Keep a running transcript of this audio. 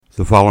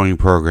The following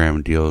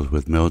program deals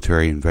with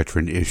military and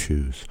veteran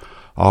issues.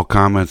 All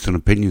comments and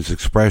opinions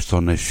expressed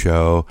on this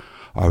show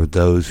are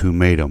those who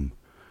made them.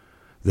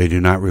 They do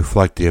not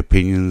reflect the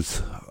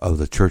opinions of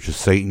the Church of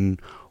Satan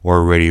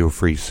or Radio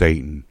Free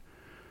Satan.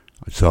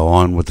 So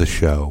on with the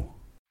show.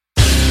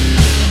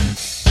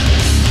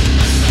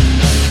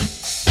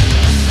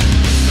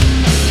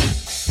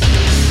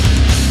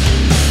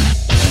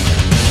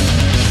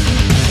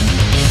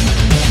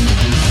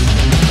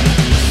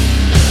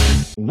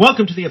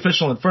 Welcome to the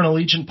official Infernal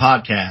Legion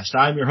podcast.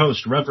 I'm your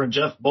host, Reverend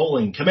Jeff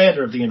Bowling,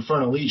 commander of the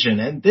Infernal Legion,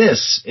 and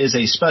this is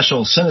a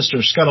special Sinister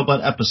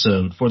Scuttlebutt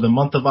episode for the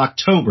month of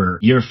October,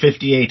 year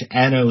 58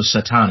 Anno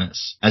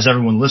Satanas. As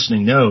everyone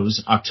listening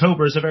knows,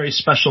 October is a very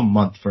special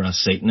month for us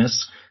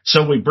Satanists,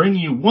 so we bring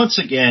you once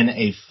again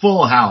a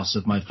full house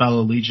of my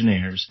fellow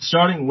Legionnaires,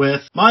 starting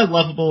with my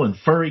lovable and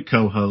furry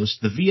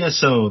co-host, the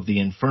VSO of the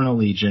Infernal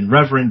Legion,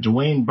 Reverend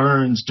Dwayne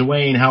Burns.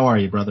 Dwayne, how are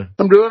you, brother?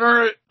 I'm doing all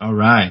right. All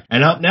right.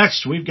 And up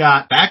next, we've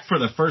got, back for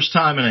the first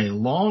time in a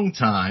long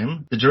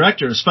time, the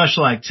Director of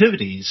Special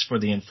Activities for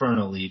the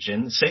Infernal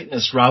Legion,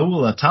 Satanist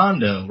Raul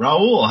Atondo.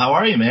 Raul, how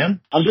are you,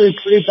 man? I'm doing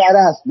pretty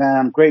badass, man.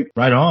 I'm great.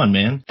 Right on,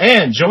 man.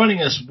 And joining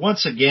us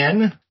once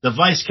again, the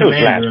Vice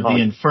Commander of the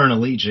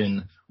Infernal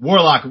Legion,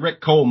 Warlock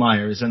Rick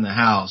Kohlmeyer is in the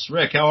house.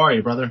 Rick, how are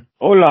you, brother?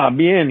 Hola,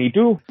 bien. ¿Y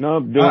tú? No,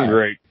 I'm doing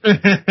great.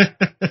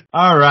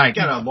 All right.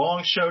 Got a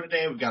long show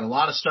today. We've got a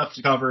lot of stuff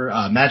to cover.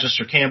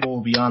 Magister Campbell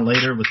will be on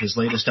later with his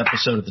latest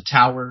episode of The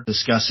Tower,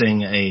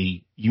 discussing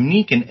a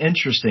unique and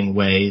interesting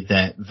way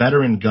that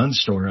veteran gun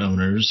store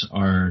owners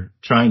are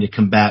trying to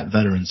combat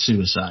veteran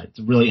suicide. It's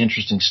a really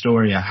interesting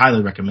story. I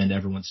highly recommend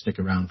everyone stick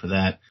around for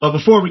that. But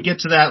before we get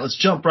to that, let's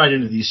jump right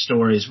into these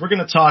stories. We're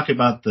going to talk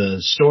about the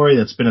story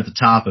that's been at the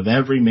top of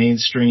every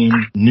mainstream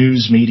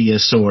news media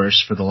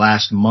source for the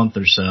last month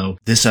or so.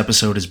 This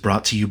episode is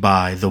brought to you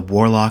by the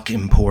Warlock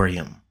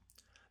Emporium.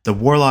 The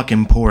Warlock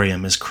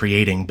Emporium is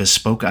creating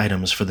bespoke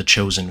items for the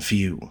chosen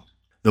few.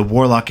 The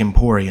Warlock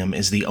Emporium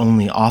is the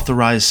only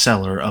authorized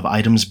seller of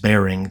items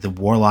bearing the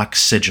Warlock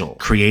Sigil,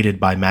 created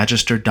by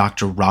Magister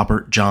Dr.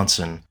 Robert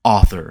Johnson,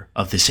 author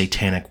of The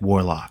Satanic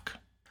Warlock.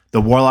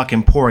 The Warlock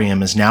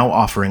Emporium is now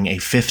offering a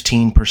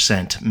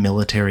 15%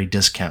 military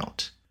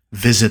discount.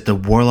 Visit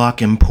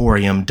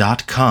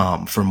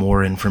thewarlockemporium.com for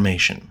more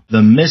information.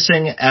 The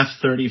missing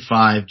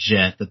F-35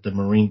 jet that the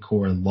Marine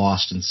Corps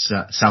lost in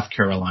South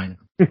Carolina.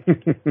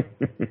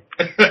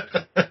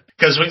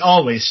 Because we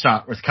always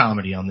start with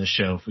comedy on this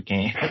show if we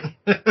can.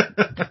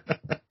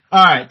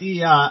 All right,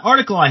 the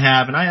article I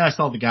have, and I asked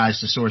all the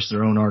guys to source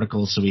their own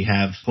articles so we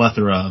have a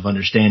plethora of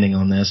understanding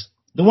on this.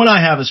 The one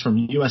I have is from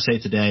USA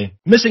Today.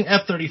 Missing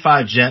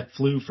F-35 jet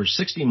flew for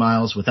 60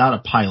 miles without a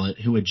pilot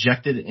who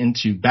ejected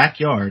into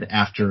backyard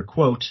after,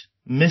 quote,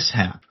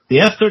 mishap.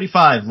 The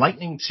F-35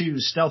 Lightning II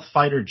stealth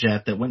fighter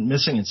jet that went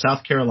missing in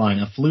South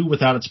Carolina flew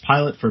without its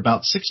pilot for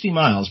about 60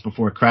 miles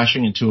before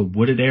crashing into a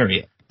wooded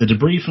area. The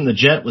debris from the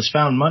jet was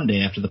found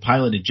Monday after the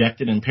pilot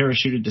ejected and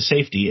parachuted to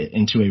safety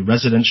into a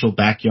residential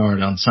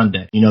backyard on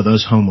Sunday. You know,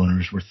 those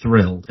homeowners were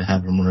thrilled to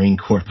have a Marine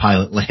Corps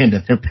pilot land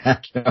in their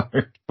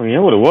backyard. Well, you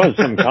know what it was?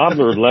 Some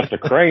cobbler had left a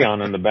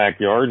crayon in the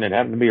backyard, and it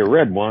happened to be a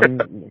red one.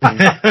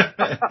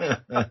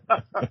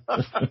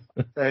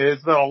 Hey,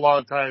 it's been a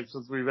long time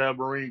since we've had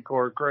Marine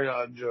Corps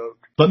crayon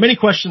joke. But many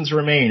questions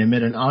remain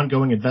amid an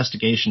ongoing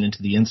investigation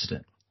into the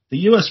incident. The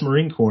U.S.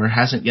 Marine Corps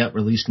hasn't yet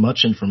released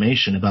much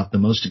information about the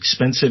most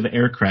expensive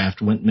aircraft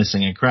went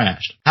missing and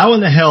crashed. How in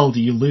the hell do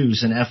you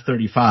lose an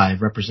F-35?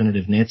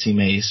 Representative Nancy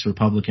Mace,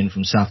 Republican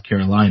from South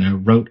Carolina,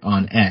 wrote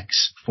on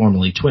X,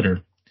 formerly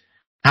Twitter.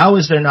 How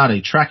is there not a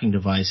tracking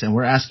device and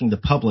we're asking the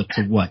public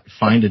to what,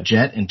 find a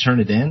jet and turn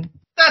it in?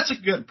 That's a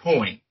good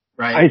point.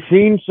 Right. I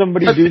seen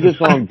somebody do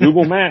this on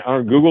Google Map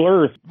or Google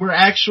Earth. We're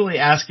actually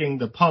asking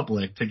the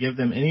public to give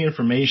them any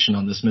information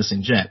on this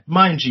missing jet.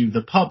 Mind you,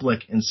 the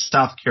public in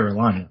South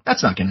Carolina.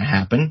 That's not going to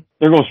happen.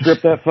 They're going to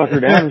strip that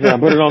fucker down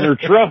and put it on their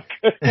truck.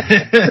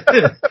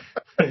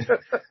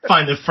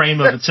 Find the frame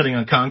of it sitting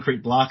on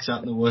concrete blocks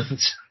out in the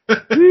woods.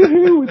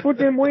 We put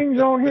them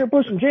wings on here,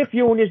 put some jet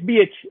fuel in this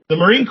bitch. The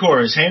Marine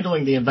Corps is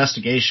handling the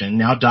investigation,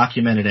 now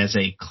documented as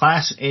a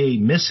Class A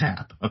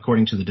mishap,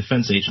 according to the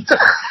Defense Agency.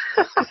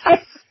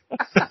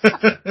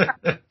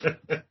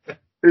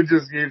 It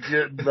just keeps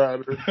getting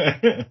better.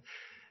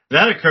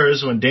 That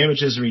occurs when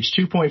damages reach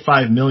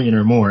 $2.5 million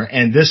or more,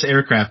 and this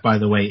aircraft, by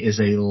the way, is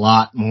a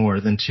lot more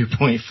than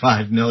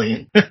 $2.5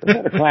 million. That's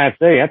not a Class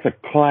A, that's a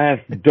Class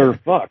der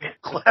fuck.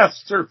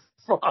 Class der fuck.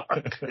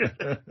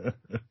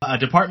 A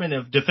Department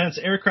of Defense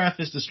aircraft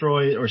is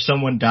destroyed, or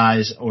someone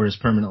dies, or is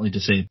permanently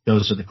disabled.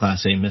 Those are the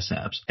Class A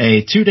mishaps.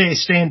 A 2-day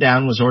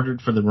stand-down was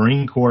ordered for the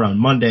Marine Corps on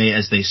Monday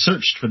as they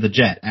searched for the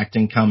jet,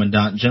 Acting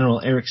Commandant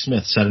General Eric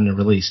Smith said in a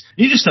release.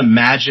 Can you just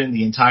imagine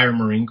the entire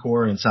Marine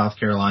Corps in South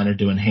Carolina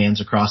doing hands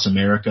across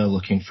America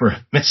looking for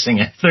a missing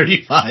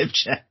F-35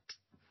 jet? I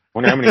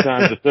wonder how many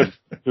times it took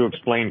to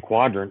explain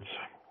quadrants.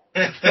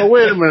 Oh,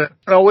 wait a minute.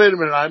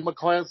 I'm a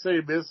Class A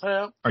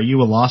mishap? Are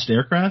you a lost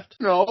aircraft?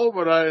 No,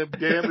 but I am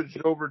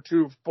damaged over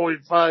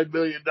 $2.5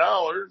 million.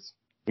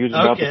 He was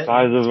about the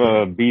size of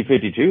a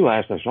B-52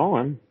 last I saw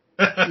him.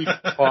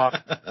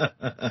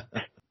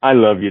 I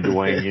love you,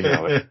 Dwayne. You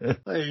know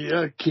it.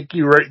 I'll kick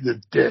you right in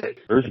the dick.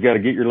 First, you got to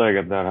get your leg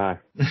up that high.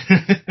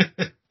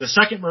 The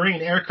 2nd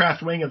Marine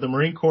Aircraft Wing of the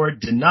Marine Corps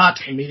did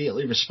not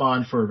immediately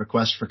respond for a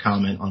request for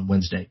comment on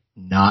Wednesday.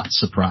 Not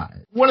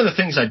surprised. One of the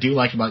things I do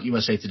like about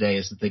USA Today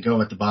is that they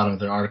go at the bottom of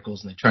their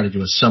articles and they try to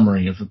do a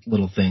summary of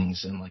little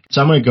things. So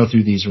I'm going to go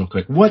through these real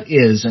quick. What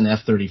is an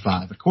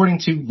F-35? According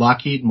to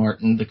Lockheed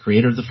Martin, the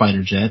creator of the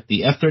fighter jet,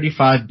 the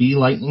F-35B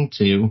Lightning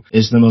II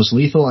is the most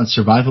lethal and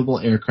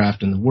survivable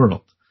aircraft in the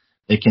world.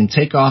 It can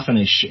take off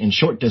in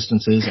short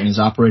distances and is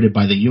operated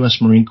by the U.S.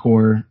 Marine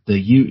Corps, the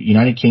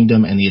United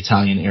Kingdom, and the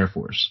Italian Air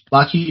Force.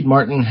 Lockheed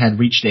Martin had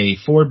reached a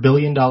 $4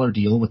 billion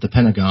deal with the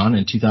Pentagon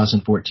in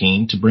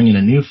 2014 to bring in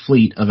a new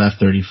fleet of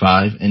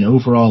F-35 and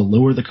overall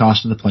lower the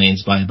cost of the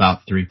planes by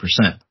about 3%.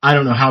 I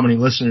don't know how many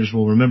listeners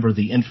will remember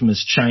the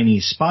infamous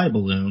Chinese spy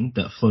balloon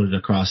that floated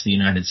across the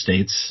United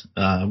States,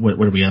 what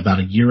are we, about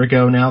a year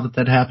ago now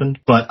that happened?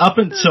 But up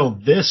until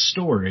this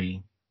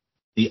story,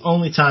 the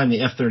only time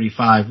the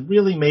F-35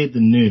 really made the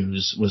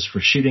news was for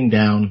shooting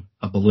down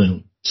a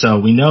balloon. So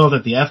we know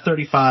that the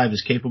F-35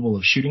 is capable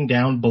of shooting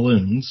down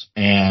balloons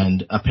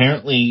and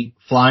apparently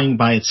flying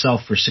by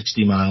itself for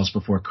 60 miles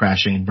before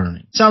crashing and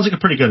burning. Sounds like a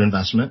pretty good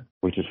investment.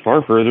 Which is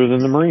far further than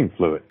the marine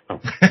flew it. Oh.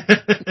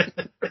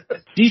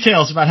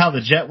 Details about how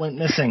the jet went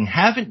missing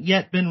haven't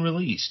yet been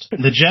released.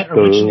 The jet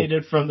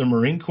originated from the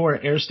Marine Corps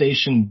Air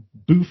Station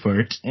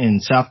Beaufort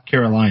in South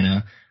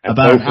Carolina,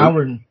 about an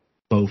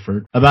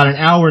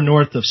hour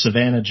north of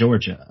Savannah,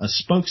 Georgia. A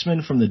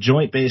spokesman from the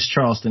Joint Base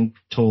Charleston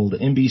told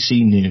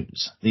NBC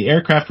News the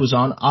aircraft was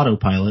on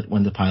autopilot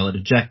when the pilot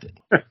ejected.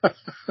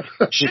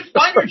 Should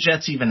fighter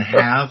jets even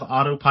have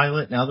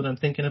autopilot now that I'm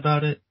thinking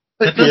about it?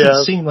 That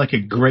doesn't seem like a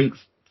great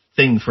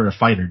thing for a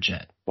fighter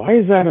jet. Why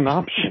is that an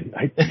option?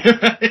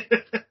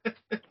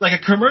 Like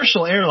a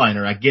commercial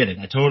airliner, I get it.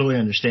 I totally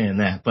understand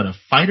that. But a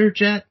fighter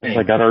jet?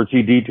 I got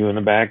R2-D2 in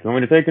the back.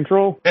 Want me to take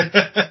control? Hey,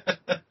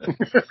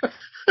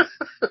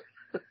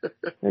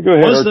 go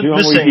ahead, R2. I'm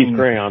going to these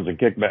crayons and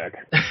kick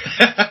back.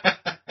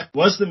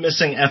 Was the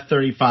missing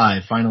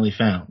F-35 finally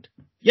found?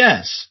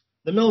 Yes.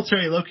 The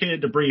military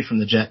located debris from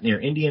the jet near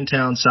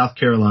Indiantown, South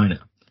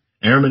Carolina.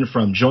 Airmen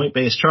from Joint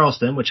Base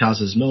Charleston, which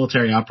houses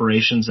military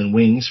operations and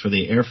wings for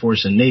the Air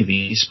Force and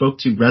Navy, spoke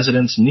to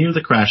residents near the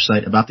crash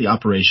site about the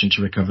operation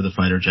to recover the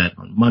fighter jet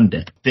on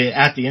Monday.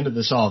 At the end of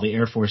this all, the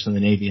Air Force and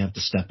the Navy have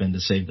to step in to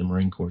save the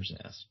Marine Corps'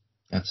 ass.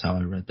 That's how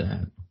I read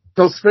that.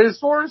 So Space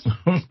Force?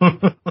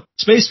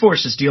 Space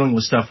Force is dealing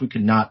with stuff we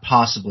could not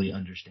possibly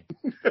understand.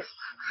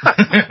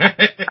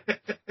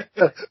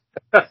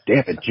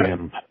 Damn it,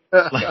 Jim.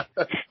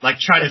 Like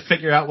trying to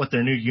figure out what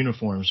their new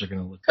uniforms are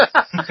going to look like.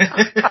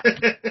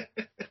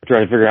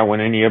 Trying to figure out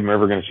when any of them are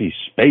ever going to see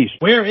space.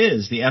 Where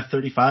is the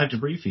F-35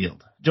 debris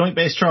field? Joint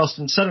Base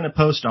Charleston said in a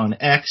post on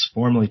X,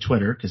 formerly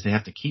Twitter, because they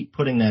have to keep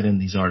putting that in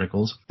these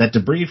articles, that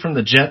debris from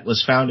the jet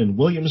was found in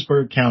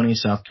Williamsburg County,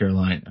 South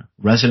Carolina.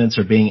 Residents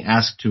are being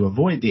asked to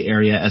avoid the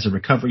area as a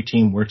recovery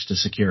team works to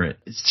secure it.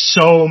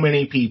 So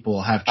many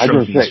people have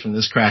trophies from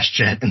this crash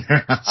jet in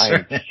their house.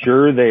 I'm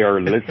sure they are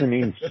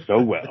listening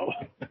so well.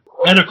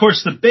 And of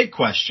course, the big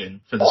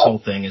question for this whole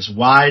thing is,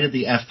 why did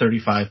the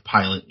F-35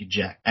 pilot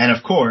eject? And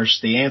of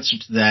course, the answer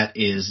to that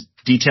is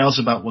details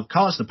about what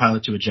caused the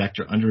pilot to eject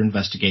are under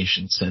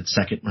investigation, said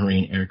 2nd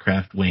Marine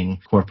Aircraft Wing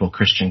Corporal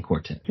Christian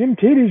Cortez. Jim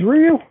Titty's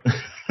real?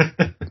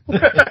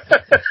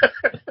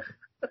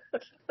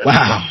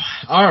 Wow.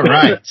 All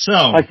right. So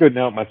I couldn't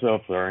help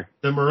myself, sorry.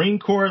 The Marine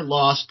Corps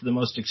lost the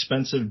most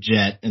expensive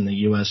jet in the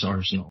U.S.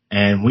 arsenal.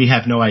 And we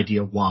have no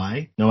idea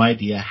why, no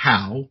idea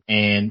how,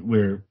 and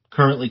we're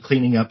currently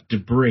cleaning up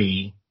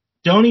debris.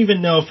 Don't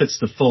even know if it's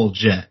the full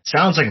jet.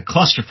 Sounds like a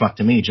clusterfuck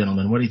to me,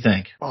 gentlemen. What do you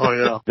think? Oh,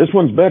 yeah. This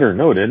one's better.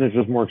 No, it isn't. It's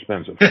just more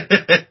expensive.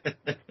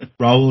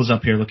 Raul's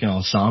up here looking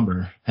all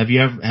somber. Have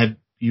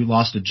you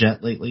lost a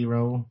jet lately,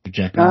 Raul?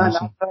 Not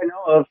that I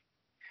know of.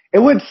 It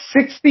went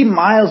 60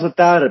 miles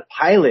without a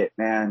pilot,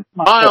 man.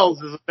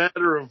 Miles is a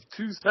matter of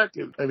 2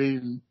 seconds. I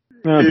mean,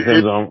 it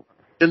depends on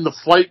in the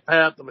flight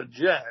path of a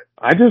jet.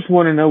 I just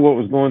want to know what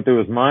was going through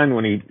his mind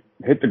when he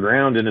hit the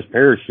ground in his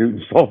parachute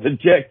and saw the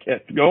jet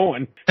kept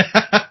going.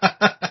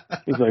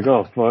 He's like,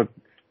 oh, fuck.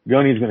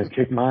 Gunny's going to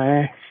kick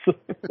my ass.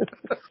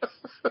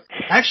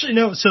 Actually,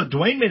 no. So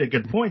Dwayne made a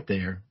good point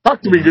there.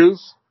 Talk to me,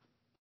 Goose.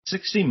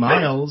 60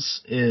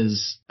 miles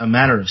is a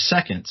matter of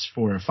seconds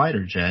for a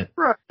fighter jet.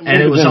 Right.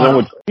 And it was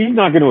on... He's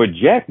not going to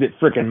eject at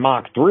frickin'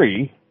 Mach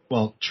 3.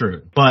 Well,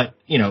 true. But,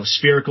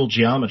 spherical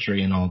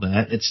geometry and all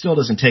that, it still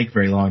doesn't take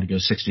very long to go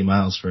 60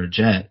 miles for a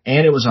jet.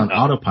 And it was on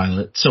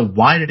autopilot, so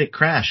why did it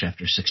crash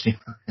after 60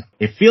 miles?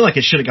 I feel like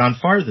it should have gone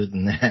farther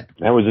than that.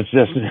 That was its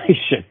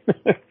destination.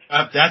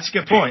 That's a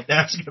good point.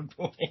 That's a good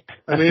point.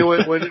 I mean,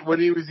 when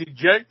he was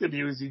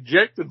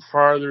ejected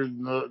farther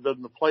than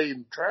the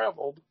plane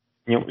traveled.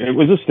 It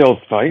was a stealth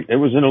fight. It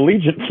was an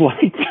Allegiant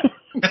flight.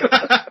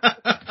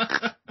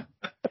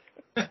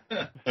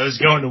 I was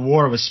going to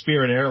war with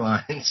Spirit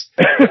Airlines.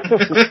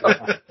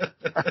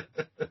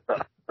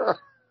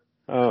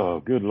 Oh,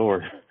 good Good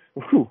Lord.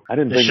 Whew, I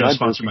didn't This think show's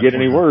my book sponsored could by get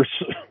any Pornhub.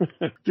 worse.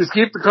 Just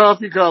keep the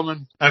coffee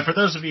coming. For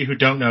those of you who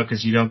don't know,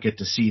 because you don't get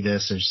to see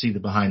this or see the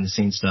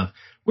behind-the-scenes stuff,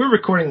 we're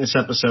recording this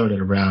episode at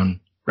around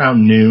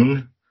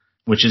noon,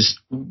 which is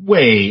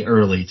way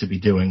early to be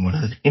doing one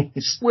of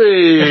these.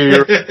 Way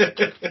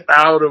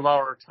out of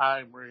our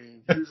time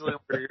range. Usually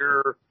we're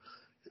here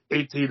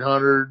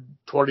 1800,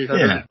 2000.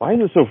 Yeah. Why is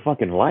it so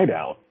fucking light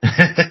out?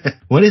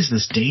 What is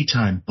this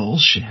daytime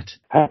bullshit?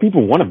 How do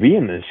people want to be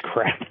in this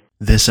crap?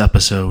 This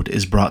episode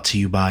is brought to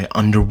you by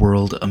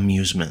Underworld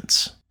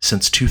Amusements.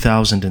 Since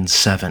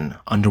 2007,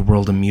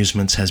 Underworld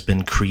Amusements has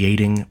been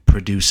creating,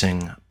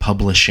 producing,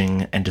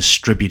 publishing, and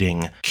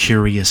distributing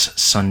curious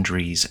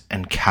sundries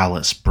and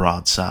callous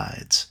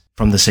broadsides.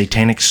 From the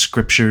Satanic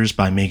Scriptures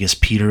by Magus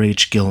Peter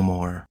H.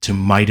 Gilmore to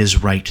Might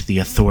is Right, the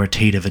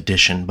Authoritative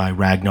Edition by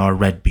Ragnar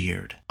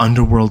Redbeard,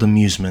 Underworld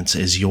Amusements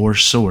is your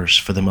source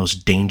for the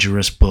most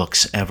dangerous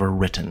books ever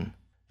written.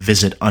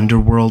 Visit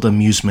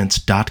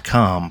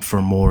underworldamusements.com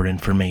for more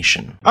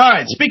information. All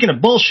right, speaking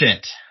of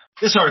bullshit,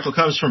 this article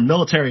comes from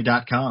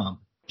military.com.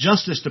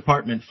 Justice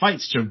Department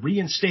fights to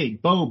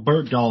reinstate Bo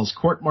Bergdahl's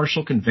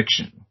court-martial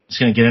conviction. I'm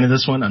just going to get into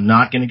this one. I'm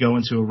not going to go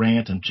into a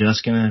rant. I'm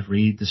just going to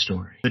read the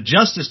story. The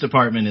Justice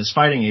Department is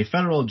fighting a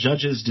federal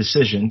judge's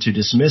decision to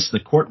dismiss the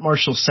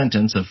court-martial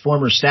sentence of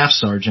former Staff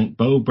Sergeant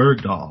Bo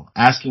Bergdahl,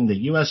 asking the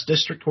U.S.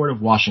 District Court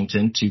of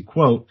Washington to,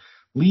 quote,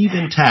 leave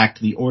intact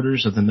the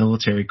orders of the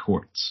military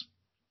courts.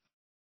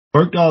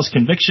 Bergdahl's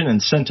conviction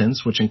and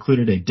sentence, which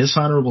included a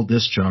dishonorable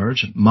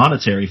discharge,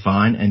 monetary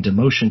fine, and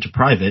demotion to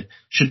private,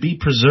 should be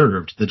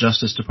preserved, the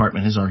Justice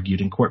Department has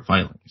argued in court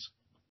filings.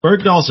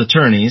 Bergdahl's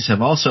attorneys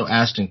have also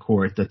asked in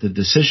court that the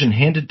decision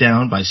handed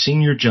down by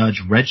Senior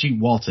Judge Reggie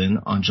Walton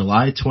on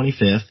July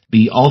 25th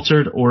be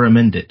altered or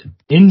amended.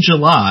 In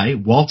July,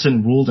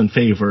 Walton ruled in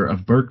favor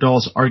of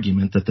Bergdahl's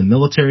argument that the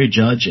military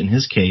judge in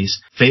his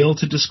case failed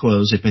to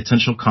disclose a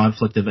potential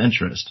conflict of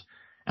interest,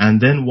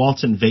 and then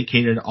Walton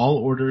vacated all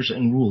orders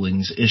and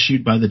rulings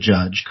issued by the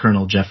judge,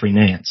 Colonel Jeffrey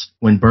Nance,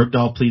 when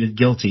Bergdahl pleaded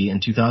guilty in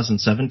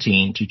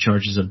 2017 to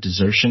charges of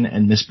desertion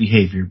and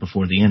misbehavior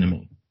before the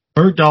enemy.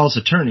 Bergdahl's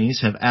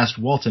attorneys have asked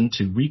Walton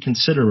to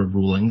reconsider a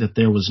ruling that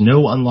there was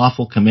no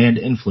unlawful command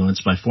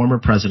influence by former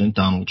President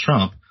Donald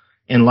Trump,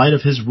 in light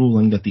of his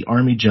ruling that the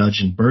Army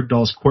judge in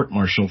Bergdahl's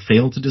court-martial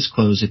failed to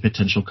disclose a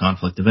potential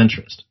conflict of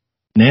interest.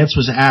 Nance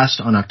was asked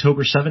on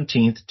October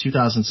 17,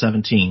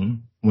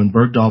 2017, when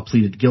Bergdahl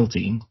pleaded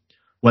guilty,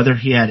 whether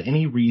he had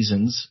any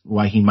reasons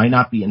why he might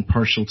not be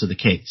impartial to the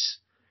case.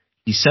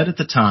 He said at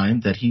the time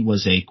that he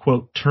was a,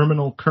 quote,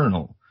 terminal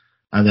colonel,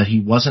 and that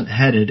he wasn't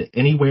headed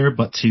anywhere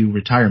but to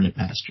retirement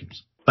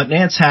pastures. But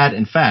Nance had,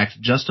 in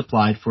fact, just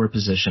applied for a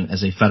position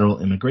as a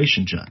federal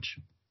immigration judge.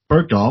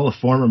 Bergdahl, a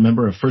former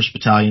member of 1st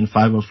Battalion,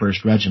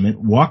 501st Regiment,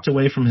 walked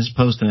away from his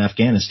post in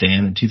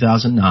Afghanistan in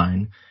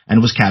 2009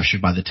 and was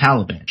captured by the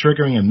Taliban,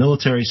 triggering a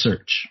military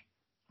search.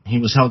 He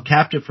was held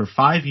captive for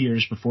 5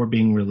 years before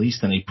being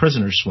released in a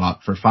prisoner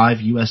swap for 5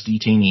 U.S.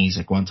 detainees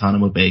at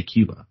Guantanamo Bay,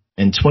 Cuba.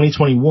 In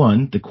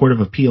 2021, the Court of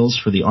Appeals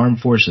for the Armed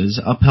Forces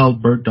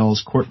upheld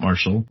Bergdahl's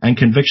court-martial and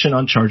conviction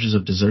on charges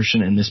of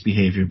desertion and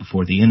misbehavior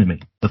before the enemy.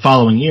 The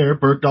following year,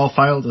 Bergdahl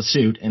filed a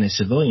suit in a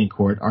civilian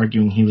court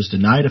arguing he was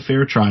denied a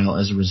fair trial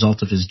as a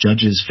result of his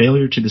judge's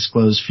failure to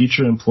disclose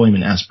future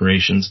employment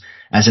aspirations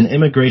as an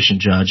immigration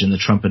judge in the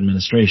Trump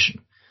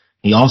administration.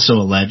 He also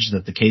alleged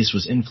that the case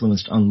was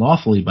influenced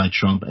unlawfully by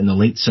Trump and the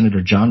late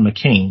Senator John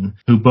McCain,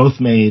 who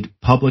both made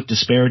public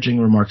disparaging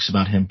remarks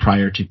about him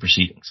prior to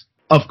proceedings.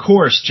 Of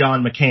course,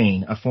 John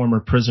McCain, a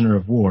former prisoner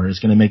of war, is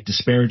going to make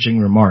disparaging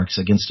remarks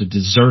against a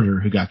deserter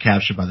who got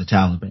captured by the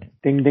Taliban.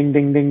 Ding, ding,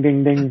 ding, ding,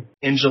 ding, ding.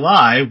 In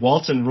July,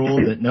 Walton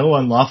ruled that no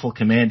unlawful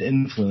command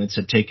influence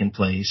had taken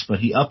place, but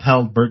he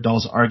upheld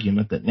Bergdahl's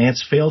argument that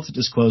Nance failed to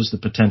disclose the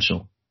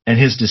potential. In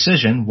his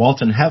decision,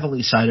 Walton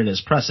heavily cited as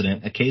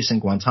precedent a case in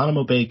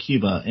Guantanamo Bay,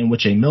 Cuba, in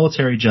which a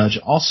military judge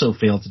also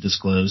failed to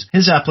disclose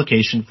his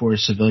application for a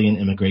civilian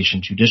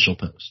immigration judicial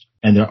post.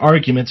 In their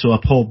argument to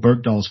uphold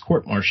Bergdahl's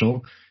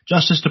court-martial,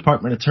 Justice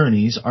Department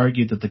attorneys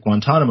argued that the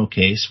Guantanamo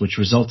case, which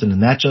resulted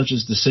in that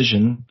judge's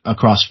decision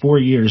across 4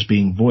 years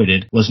being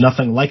voided, was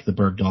nothing like the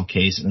Bergdahl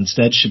case and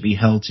instead should be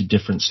held to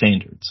different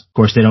standards. Of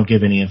course, they don't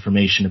give any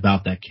information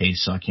about that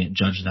case, so I can't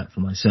judge that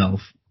for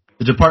myself.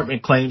 The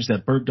department claims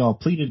that Bergdahl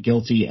pleaded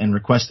guilty and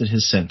requested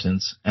his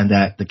sentence, and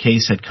that the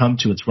case had come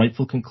to its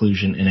rightful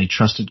conclusion in a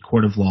trusted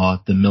court of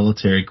law, the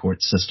military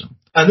court system.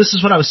 And this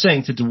is what I was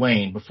saying to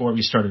Dwayne before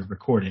we started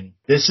recording.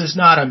 This is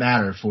not a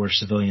matter for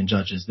civilian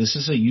judges. This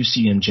is a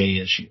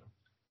UCMJ issue,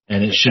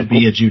 and it should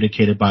be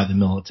adjudicated by the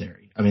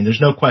military. I mean,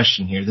 there's no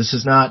question here. This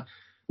is not,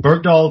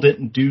 Bergdahl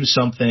didn't do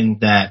something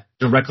that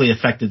directly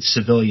affected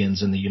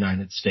civilians in the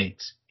United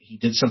States. He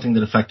did something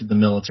that affected the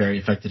military,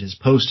 affected his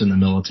post in the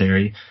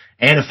military,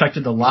 and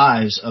affected the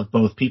lives of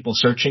both people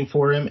searching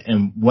for him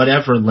and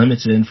whatever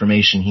limited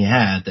information he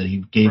had that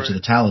he gave to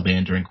the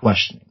Taliban during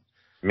questioning.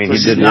 I mean, So he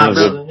this did is not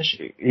really an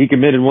issue. he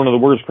committed one of the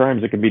worst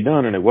crimes that could be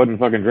done, and it wasn't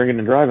fucking drinking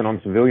and driving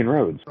on civilian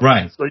roads.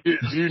 Right. So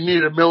you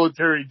need a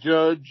military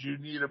judge, you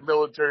need a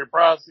military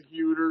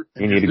prosecutor.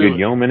 You need a good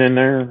yeoman in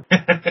there.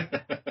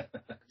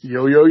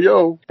 Yo, yo,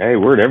 yo. Hey,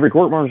 we're at every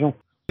court-martial.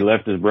 He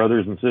left his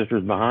brothers and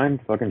sisters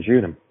behind. Fucking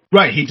shoot him.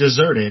 Right, he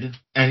deserted,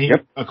 and he,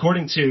 Yep.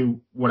 according to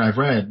what I've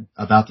read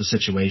about the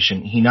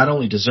situation, he not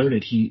only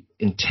deserted, he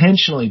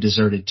intentionally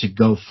deserted to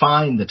go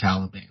find the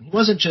Taliban. He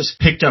wasn't just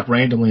picked up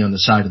randomly on the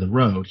side of the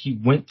road. He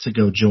went to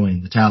go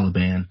join the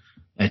Taliban.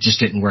 It just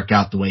didn't work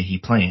out the way he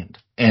planned.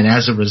 And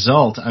as a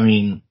result, I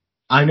mean,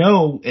 I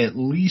know at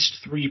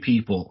least 3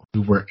 people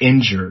who were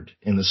injured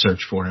in the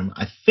search for him.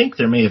 I think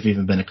there may have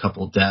even been a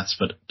couple of deaths,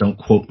 but don't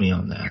quote me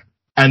on that.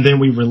 And then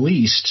we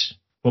released,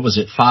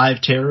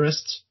 5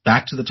 terrorists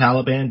back to the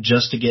Taliban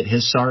just to get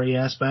his sorry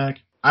ass back?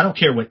 I don't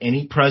care what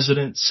any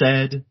president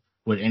said,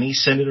 what any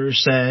senator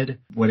said,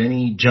 what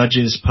any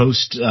judge's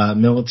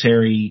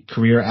post-military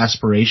career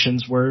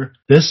aspirations were.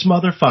 This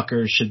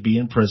motherfucker should be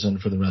in prison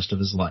for the rest of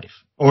his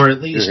life. Or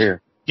at least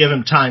give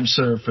him time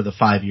served for the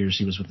 5 years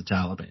he was with the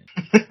Taliban.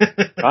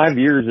 5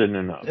 years isn't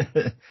enough.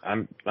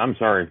 I'm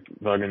sorry.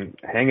 Fucking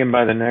hang him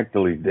by the neck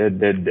till he's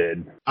dead.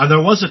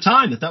 There was a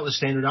time that was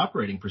standard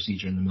operating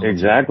procedure in the military.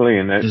 Exactly.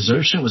 And that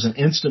desertion was an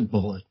instant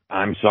bullet.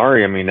 I'm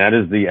sorry. I mean, that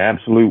is the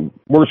absolute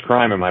worst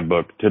crime in my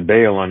book, to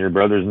bail on your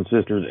brothers and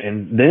sisters,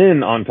 and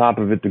then on top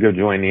of it to go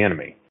join the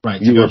enemy. Right.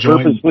 You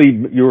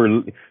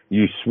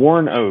swore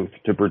an oath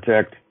to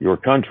protect your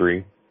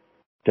country,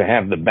 to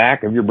have the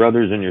back of your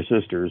brothers and your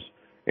sisters,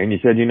 and you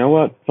said, you know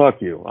what?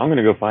 Fuck you. I'm going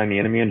to go find the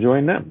enemy and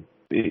join them.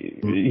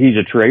 He's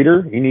a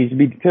traitor. He needs to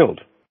be killed.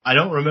 I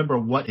don't remember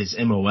what his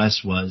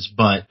MOS was,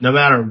 but no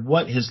matter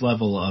what his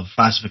level of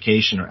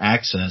classification or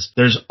access,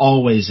 there's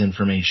always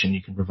information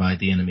you can provide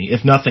the enemy.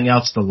 If nothing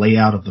else, the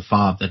layout of the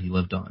fob that he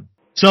lived on.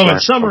 So in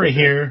summary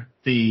here,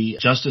 the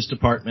Justice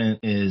Department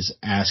is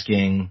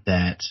asking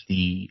that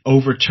the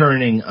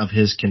overturning of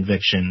his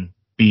conviction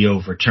be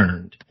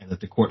overturned and that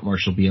the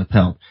court-martial be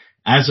upheld.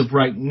 As of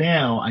right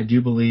now, I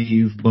do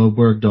believe Bo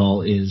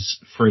Bergdahl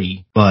is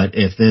free, but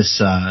if this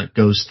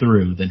goes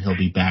through, then he'll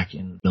be back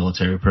in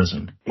military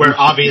prison, where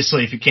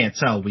obviously, if you can't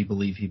tell, we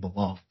believe he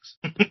belongs.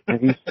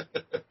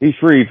 He's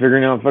free,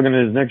 figuring out fucking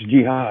his next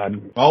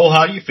jihad. Oh,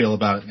 how do you feel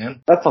about it,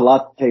 man? That's a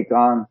lot to take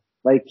on.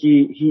 Like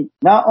he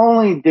not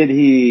only did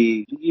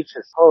he leave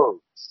his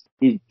host,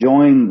 he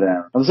joined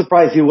them. I'm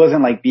surprised he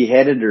wasn't like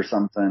beheaded or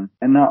something.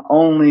 And not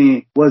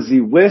only was he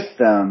with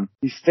them,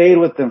 he stayed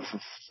with them for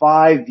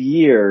 5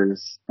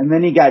 years, and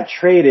then he got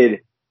traded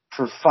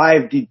for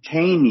 5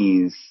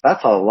 detainees.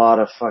 That's a lot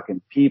of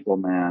fucking people,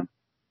 man.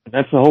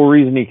 That's the whole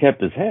reason he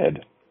kept his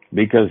head.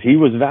 Because he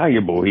was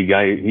valuable. He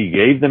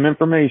gave them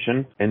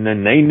information, and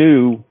then they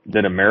knew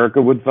that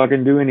America would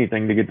fucking do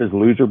anything to get this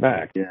loser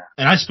back. Yeah.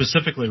 And I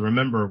specifically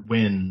remember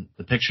when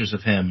the pictures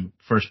of him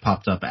first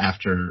popped up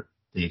after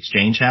the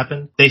exchange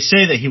happened. They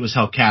say that he was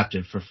held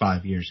captive for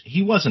 5 years.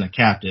 He wasn't a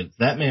captive.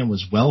 That man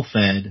was well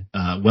fed,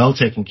 well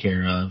taken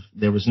care of.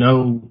 There was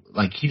no,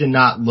 he did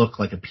not look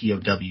like a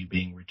POW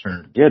being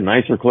returned. He had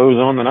nicer clothes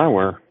on than I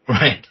wear.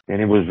 Right. And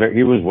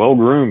he was well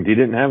groomed. He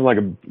didn't have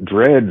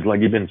dreads like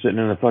he'd been sitting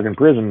in a fucking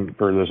prison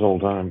for this whole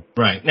time.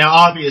 Right. Now,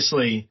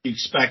 obviously, you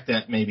expect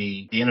that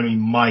maybe the enemy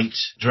might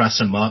dress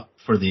him up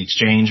for the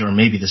exchange, or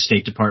maybe the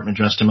State Department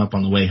dressed him up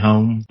on the way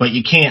home. But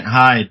you can't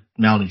hide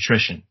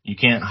malnutrition. You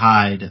can't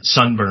hide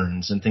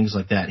sunburns and things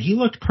like that. He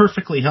looked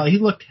perfectly healthy. He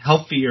looked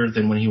healthier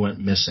than when he went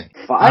missing.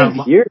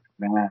 5 years,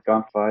 man.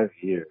 Gone 5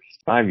 years.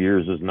 5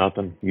 years is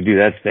nothing. You do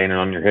that standing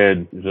on your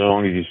head as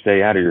long as you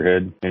stay out of your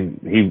head. And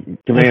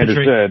Commander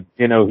said,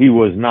 he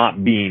was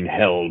not being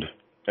held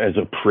as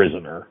a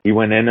prisoner. He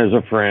went in as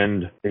a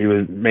friend. He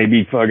was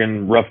maybe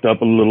fucking roughed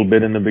up a little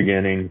bit in the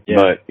beginning,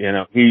 but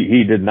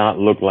he did not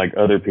look like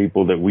other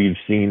people that we've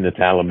seen the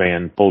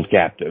Taliban hold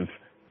captive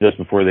just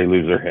before they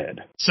lose their head.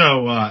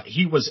 So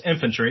he was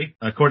infantry,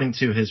 according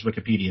to his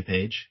Wikipedia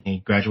page. He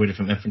graduated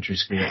from infantry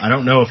school. I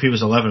don't know if he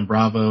was 11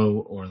 Bravo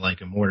or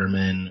like a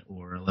mortarman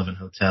or 11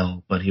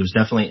 Hotel, but he was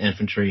definitely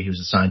infantry. He was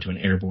assigned to an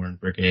airborne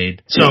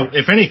brigade. So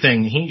if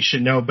anything, he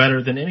should know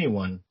better than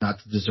anyone not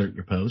to desert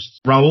your posts.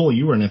 Raul,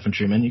 you were an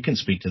infantryman. You can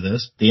speak to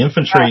this. The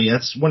infantry,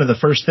 that's one of the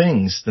first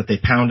things that they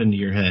pound into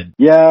your head.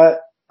 Yeah,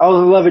 I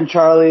was 11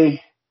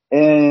 Charlie.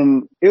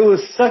 And it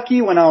was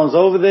sucky when I was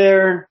over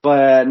there,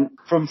 but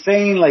from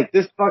saying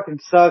this fucking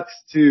sucks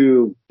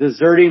to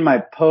deserting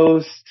my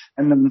post,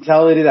 and the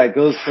mentality that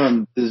goes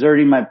from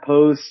deserting my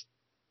post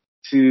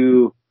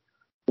to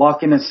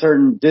walking a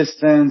certain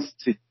distance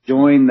to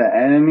join the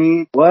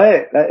enemy.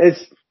 What?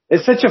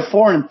 It's such a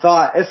foreign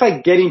thought. It's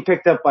like getting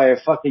picked up by a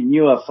fucking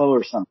UFO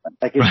or something.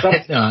 It's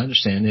right. No, I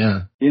understand.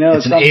 Yeah.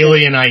 It's an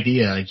alien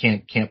idea. I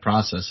can't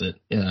process it.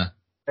 Yeah.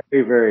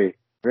 Very, very.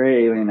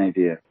 Very alien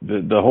idea.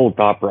 The whole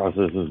thought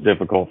process is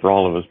difficult for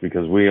all of us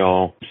because we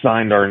all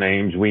signed our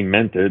names, we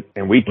meant it,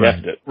 and we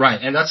kept it. Right,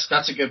 and that's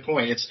a good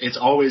point. It's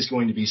always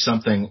going to be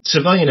something.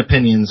 Civilian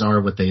opinions are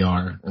what they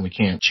are, and we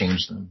can't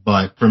change them.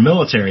 But for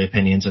military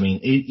opinions, I mean,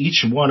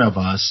 each one of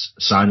us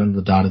signed on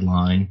the dotted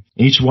line.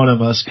 Each one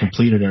of us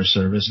completed our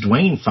service.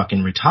 Dwayne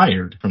fucking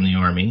retired from the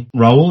Army.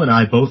 Raul and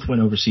I both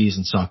went overseas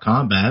and saw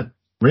combat.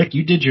 Rick,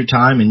 you did your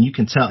time, and you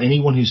can tell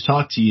anyone who's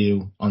talked to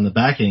you on the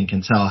back end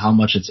can tell how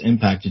much it's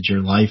impacted your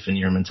life and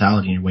your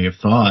mentality and your way of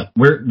thought.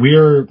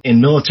 We're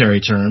in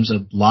military terms,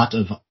 a lot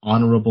of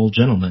honorable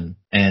gentlemen,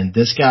 and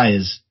this guy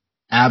is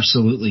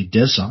absolutely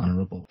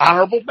dishonorable.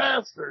 Honorable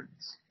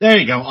bastards. There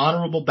you go,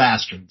 honorable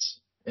bastards.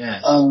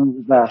 Yes.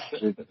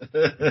 Bastards.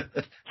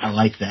 I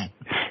like that.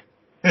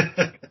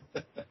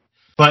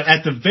 But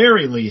at the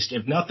very least,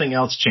 if nothing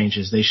else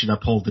changes, they should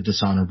uphold the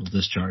dishonorable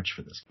discharge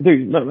for this.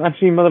 Dude, I've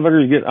seen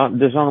motherfuckers get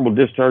dishonorable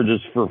discharges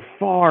for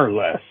far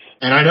less.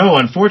 And I know,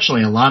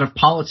 unfortunately, a lot of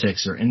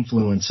politics are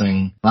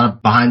influencing, a lot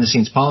of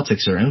behind-the-scenes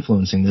politics are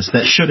influencing this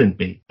that shouldn't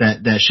be,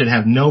 that should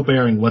have no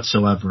bearing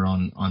whatsoever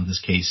on this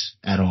case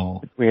at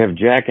all. We have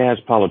jackass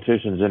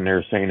politicians in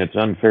there saying it's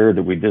unfair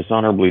that we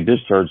dishonorably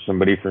discharge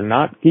somebody for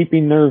not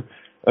keeping their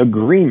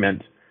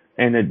agreement,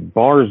 and it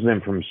bars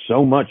them from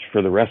so much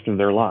for the rest of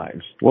their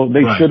lives. Well,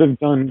 they should have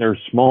done their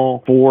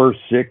small 4,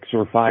 6,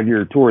 or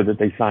 5-year tour that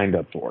they signed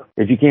up for.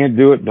 If you can't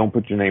do it, don't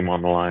put your name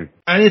on the line.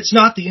 And it's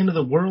not the end of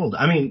the world.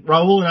 I mean,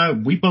 Raul and I,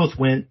 we both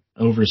went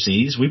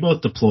overseas. We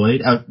both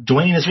deployed.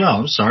 Dwayne as well.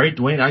 I'm sorry,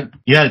 Dwayne,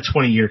 you had a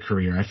 20-year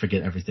career. I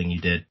forget everything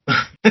you did.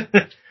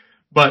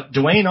 But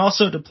Dwayne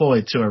also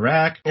deployed to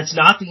Iraq. It's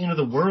not the end of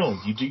the world.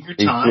 You do your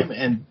time,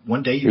 and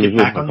one day you get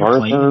back on your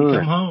plane and you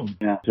come home.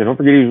 Yeah. So don't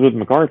forget he was with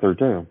MacArthur,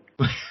 too.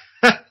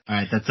 All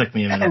right, that took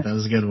me a minute. That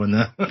was a good one,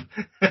 though.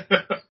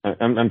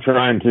 I'm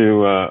trying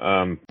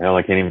to, hell,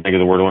 I can't even think of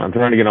the word. I'm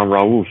trying to get on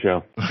Raul's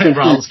show.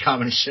 Raul's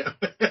comedy show.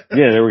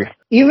 Yeah, there we go.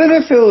 Even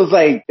if it was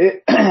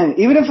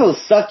even if it was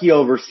sucky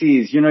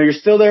overseas, you're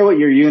still there with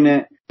your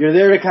unit. You're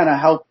there to kind of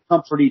help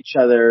comfort each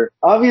other.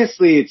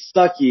 Obviously, it's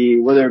sucky,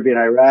 whether it be in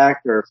Iraq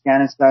or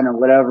Afghanistan or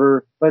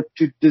whatever, but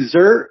to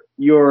desert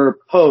your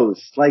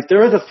post. Like, there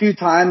was a few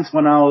times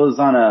when I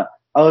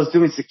was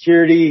doing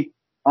security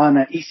on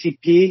an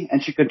ECP,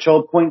 entry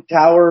control point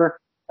tower.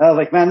 I was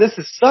like, man, this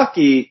is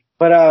sucky,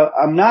 but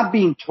I'm not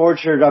being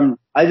tortured.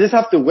 I just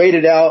have to wait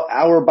it out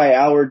hour by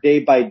hour, day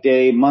by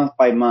day, month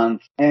by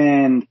month.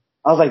 And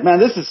I was like,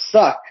 man, this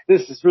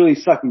is really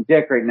sucking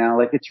dick right now.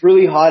 Like, it's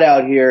really hot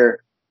out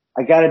here.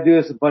 I got to do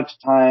this a bunch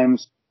of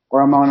times,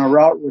 or I'm on a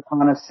route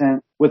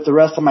reconnaissance with the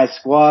rest of my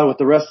squad, with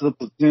the rest of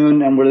the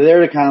platoon, and we're there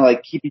to kind of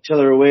like keep each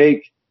other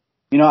awake.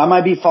 I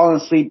might be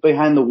falling asleep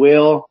behind the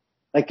wheel.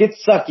 Like,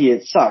 it's sucky.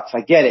 It sucks. I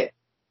get it.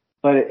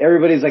 But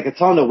everybody's like, it's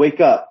on to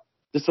wake up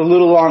just a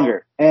little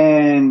longer.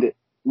 And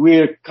we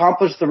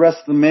accomplished the rest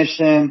of the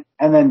mission.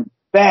 And then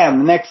bam,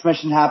 the next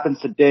mission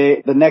happens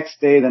the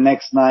next day, the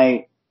next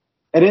night.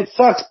 And it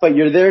sucks, but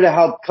you're there to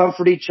help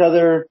comfort each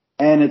other.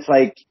 And it's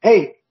like,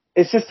 hey,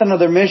 it's just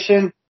another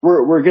mission.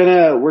 We're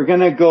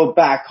gonna go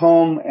back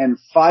home in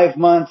 5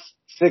 months,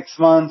 6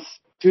 months,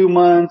 2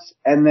 months.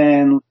 And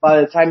then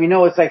by the time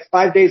it's like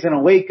 5 days and a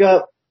wake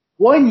up.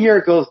 1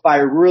 year goes by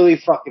really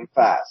fucking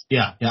fast.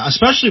 Yeah,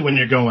 especially when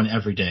you're going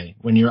every day,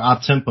 when your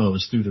op tempo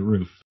is through the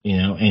roof, in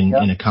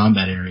a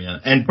combat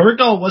area. And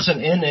Bergdahl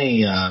wasn't in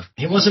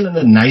he wasn't in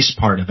the nice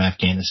part of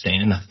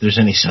Afghanistan, if there's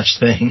any such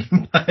thing,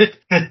 but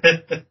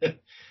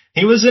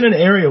he was in an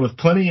area with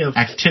plenty of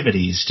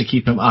activities to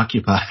keep him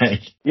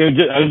occupied. I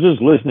was just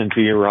listening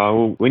to you,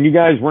 Raul. When you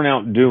guys weren't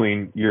out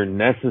doing your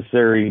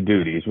necessary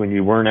duties, when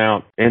you weren't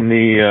out in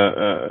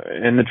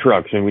the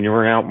trucks, and when you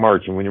weren't out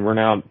marching, when you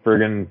weren't out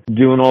friggin'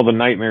 doing all the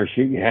nightmare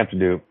shit you have to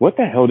do, what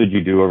the hell did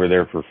you do over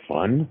there for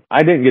fun? I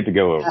didn't get to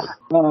go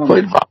over.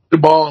 Played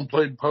volleyball and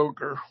played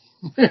poker.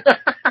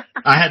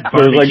 I had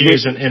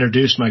barbecues and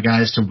introduced my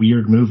guys to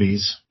weird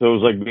movies. So it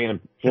was like being in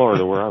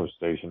Florida where I was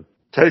stationed.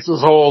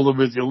 Texas Hold'em,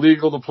 it's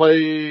illegal to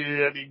play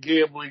any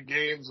gambling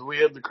games, and we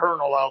had the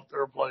colonel out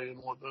there playing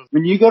with us.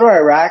 When you go to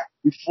Iraq,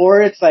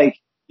 before it's like,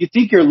 you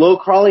think you're low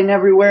crawling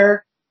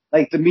everywhere.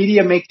 Like, the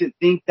media makes it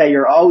think that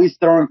you're always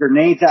throwing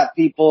grenades at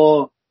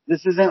people.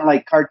 This isn't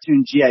like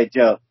cartoon G.I.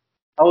 Joe.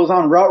 I was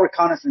on route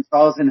reconnaissance. I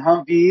was in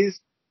Humvees,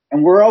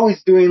 and we're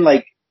always doing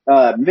like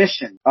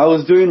mission. I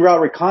was doing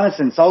route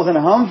reconnaissance. I was in a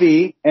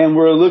Humvee, and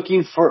we're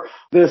looking for,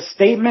 the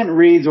statement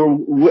reads,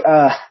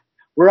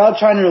 we're out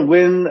trying to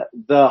win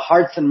the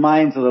hearts and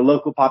minds of the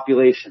local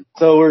population.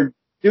 So we're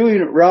doing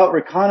route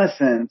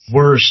reconnaissance.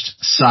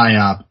 Worst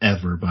PSYOP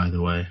ever, by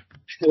the way.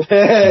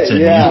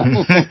 Yeah.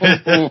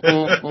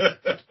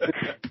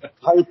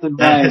 Hearts and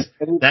minds.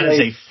 That is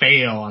a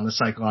fail on the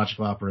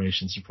psychological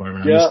operations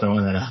department. I'm just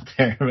throwing that out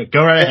there. But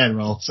go right ahead,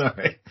 Raul.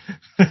 Sorry.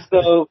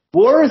 So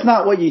war is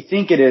not what you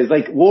think it is.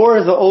 Like, war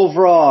is the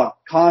overall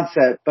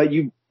concept, but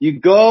you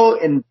go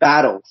in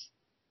battles,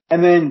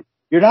 and then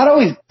you're not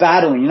always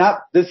battling.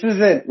 This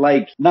isn't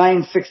like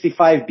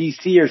 965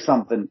 BC or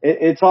something.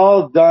 It's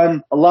all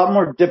done a lot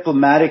more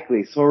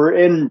diplomatically. So we're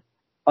in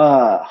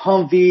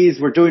Humvees.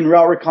 We're doing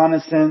route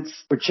reconnaissance.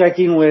 We're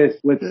checking with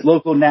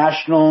local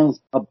nationals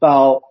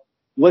about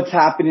what's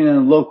happening in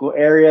the local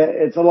area.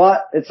 It's a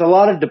lot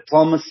of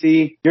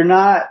diplomacy. You're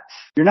not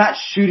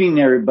shooting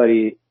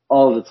everybody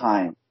all the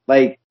time.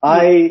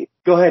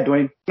 Go ahead,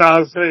 Dwayne. No, I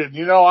was saying,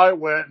 I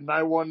went and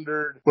I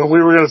wondered when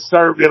we were going to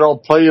start,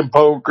 playing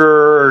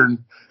poker and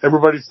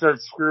everybody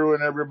starts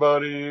screwing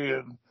everybody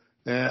and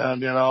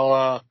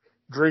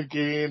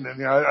drinking.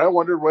 And I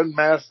wondered when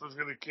mass was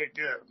going to kick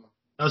in.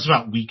 That was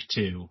about week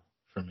 2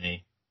 for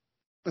me.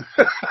 I'm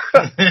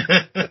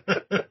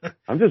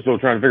just still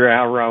trying to figure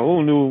out how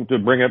Raul knew to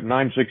bring up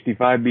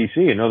 965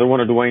 BC, another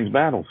one of Dwayne's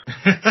battles.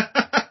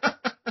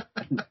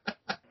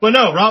 Well,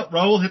 no,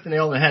 Raul hit the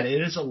nail on the head.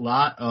 There's a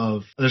lot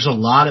of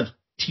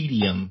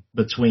tedium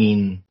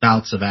between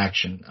bouts of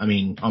action. I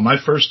mean, on my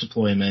first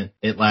deployment,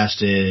 it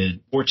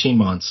lasted 14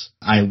 months.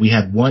 We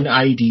had one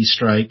IED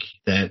strike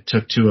that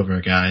took 2 of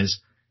our guys,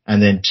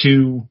 and then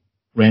 2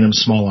 random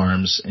small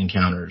arms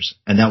encounters.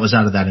 And that was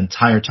out of that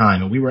entire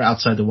time. And we were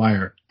outside the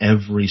wire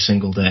every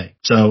single day.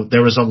 So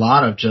there was a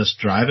lot of just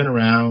driving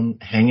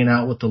around, hanging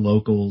out with the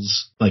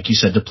locals. Like you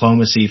said,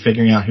 diplomacy,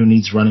 figuring out who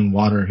needs running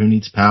water, who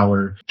needs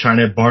power, trying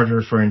to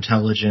barter for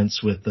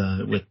intelligence with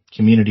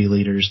community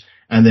leaders.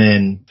 And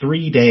then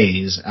 3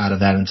 days out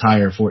of that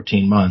entire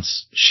 14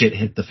 months, shit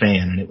hit the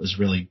fan and it was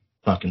really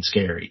fucking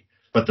scary.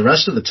 But the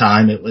rest of the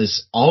time, it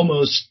was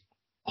almost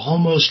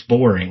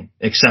boring,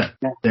 except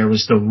there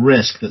was the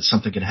risk that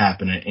something could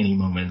happen at any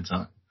moment in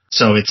time.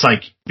 So it's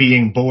like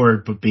being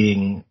bored, but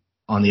being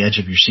on the edge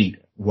of your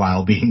seat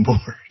while being bored.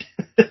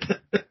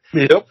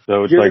 Yep.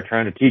 So it's like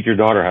trying to teach your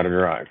daughter how to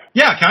drive.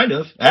 Yeah, kind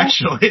of.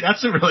 Actually,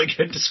 that's a really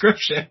good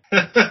description.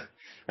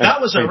 That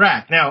was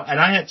Iraq. Now, and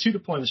I had 2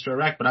 deployments to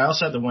Iraq, but I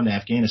also had the one to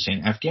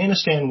Afghanistan.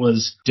 Afghanistan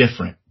was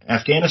different.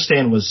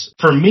 Afghanistan was,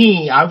 for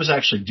me, I was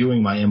actually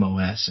doing my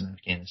MOS in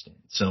Afghanistan.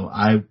 So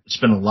I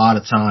spent a lot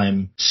of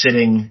time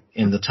sitting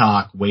in the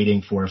TOC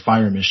waiting for a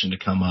fire mission to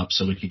come up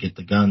so we could get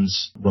the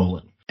guns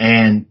rolling.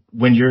 And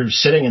when you're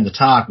sitting in the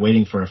TOC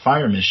waiting for a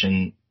fire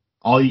mission,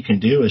 all you can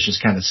do is just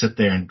kind of sit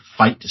there and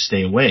fight to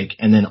stay awake.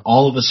 And then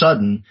all of a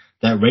sudden,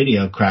 that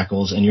radio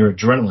crackles and your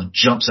adrenaline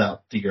jumps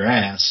out through your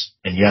ass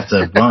and you have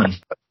to run.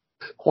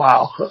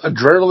 Wow.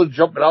 Adrenaline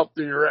jumping out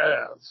through your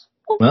ass.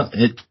 Well,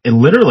 it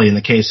literally in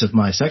the case of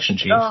my section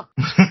chief. Yeah.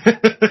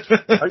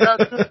 I got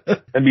you.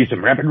 That'd be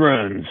some rapid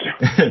runs.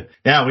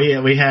 Yeah,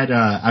 we had,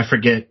 I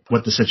forget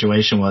what the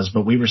situation was,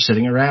 but we were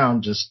sitting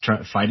around just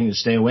fighting to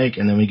stay awake.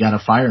 And then we got a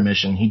fire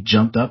mission. He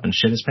jumped up and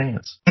shit his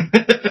pants.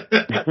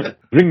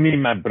 Bring me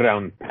my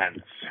brown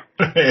pants.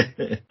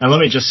 And let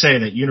me just say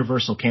that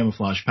universal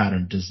camouflage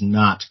pattern does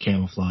not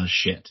camouflage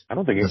shit. I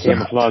don't think it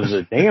camouflages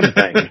a damn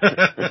thing.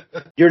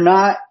 You're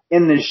not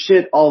in the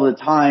shit all the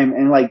time.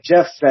 And like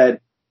Jeff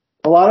said,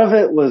 a lot of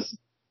it was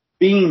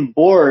being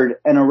bored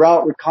and a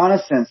route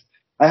reconnaissance.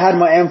 I had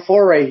my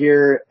M4 right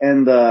here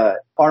and the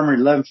Farmer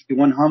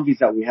 1151 Humvees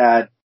that we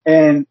had.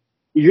 And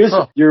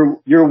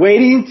you're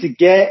waiting to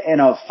get in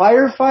a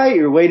firefight.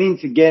 You're waiting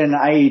to get an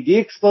IED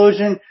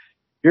explosion.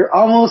 You're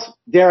almost,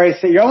 dare I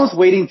say, you're almost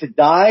waiting to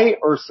die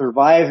or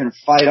survive and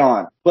fight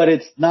on. But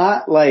it's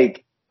not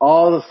like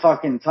all the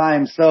fucking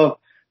time. So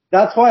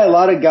that's why a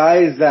lot of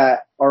guys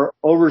that are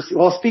overseas,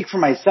 well, I'll speak for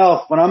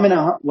myself. When I'm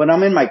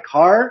in my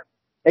car,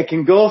 it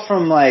can go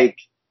from like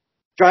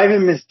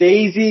driving Miss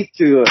Daisy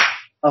to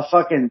a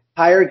fucking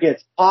tire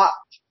gets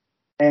popped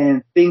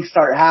and things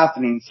start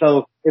happening.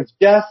 So if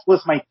Jeff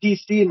was my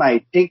TC,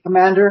 my tank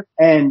commander,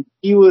 and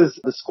he was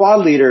the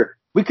squad leader,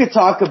 we could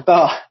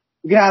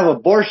have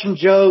abortion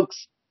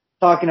jokes,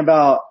 talking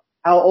about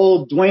how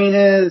old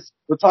Dwayne is.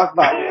 We'll talk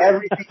about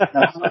everything.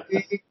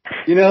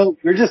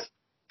 We're just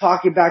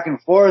talking back and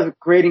forth,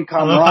 creating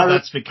camaraderie.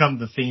 That's become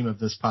the theme of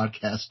this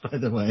podcast, by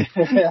the way.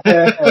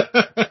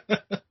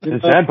 The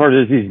sad part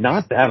is he's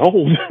not that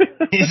old.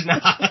 He's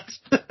not.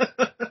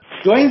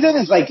 Dwayne's in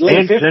his like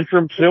late 50s.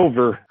 Centrum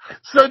Silver.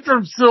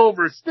 Centrum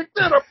Silver. Stick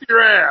that up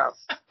your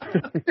ass.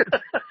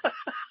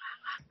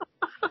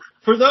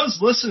 For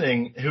those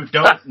listening who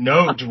don't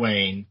know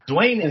Dwayne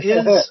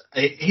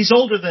he's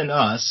older than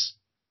us,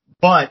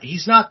 but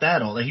he's not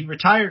that old. He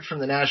retired from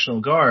the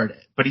National Guard,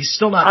 but he's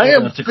still not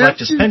old enough to collect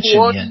his pension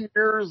yet. 51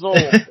 years old.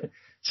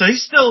 So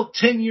he's still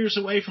 10 years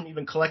away from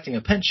even collecting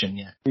a pension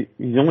yet.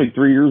 He's only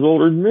 3 years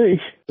older than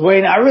me.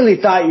 Dwayne, I really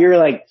thought you were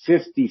like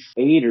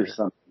 58 or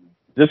something.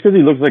 Just because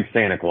he looks like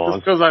Santa Claus.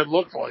 Just because I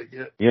look like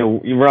it.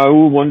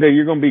 Raul, one day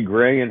you're going to be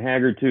gray and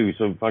haggard too.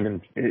 So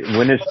when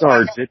it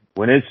starts,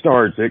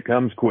 it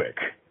comes quick.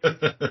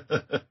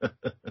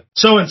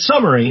 So in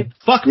summary,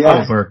 fuck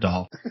Raul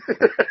Bergdahl.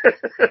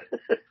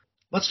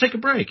 Let's take a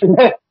break.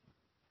 Here.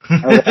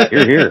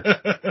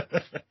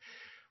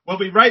 We'll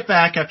be right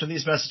back after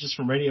these messages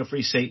from Radio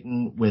Free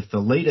Satan with the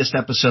latest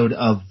episode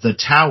of The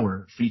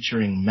Tower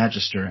featuring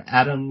Magister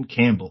Adam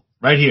Campbell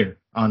right here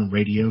on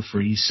Radio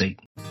Free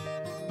Satan.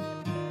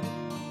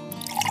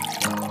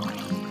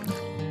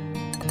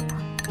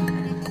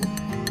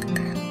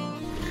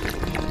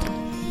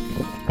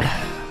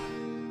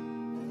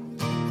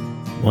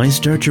 Why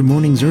start your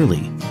mornings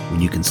early?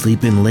 when you can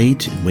sleep in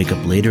late and wake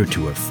up later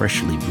to a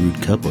freshly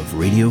brewed cup of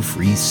Radio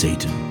Free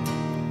Satan.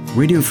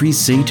 Radio Free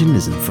Satan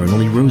is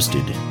infernally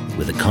roasted,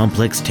 with a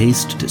complex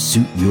taste to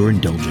suit your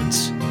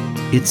indulgence.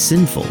 It's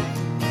sinful,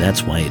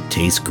 that's why it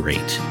tastes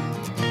great.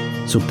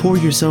 So pour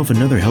yourself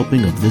another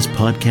helping of this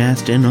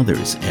podcast and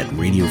others at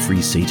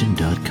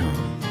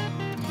radiofreesatan.com.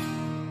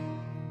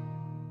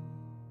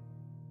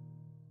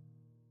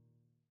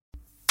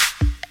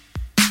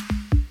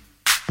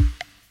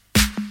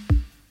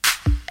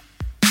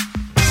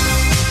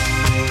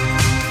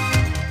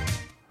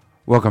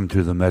 Welcome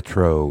to the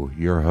Metro.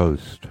 Your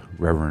host,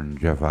 Reverend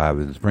Jeff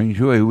Ivins, brings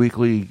you a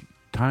weekly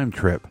time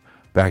trip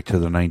back to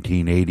the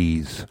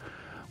 1980s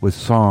with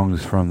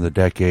songs from the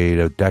decade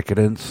of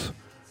decadence,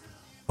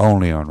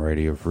 only on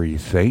Radio Free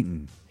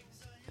Satan.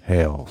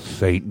 Hail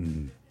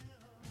Satan.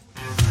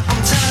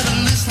 I'm tired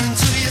of listening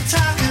to you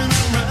talking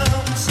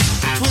around,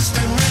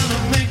 twisting around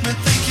and make me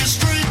think you're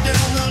straight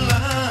down the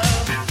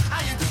line.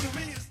 How you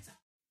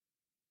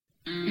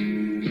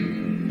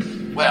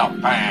doing me? Well,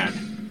 fine.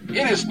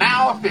 It is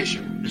now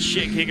official. The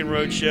Shit-Kicking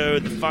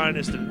Roadshow, the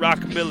finest in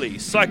rockabilly,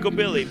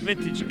 psychobilly,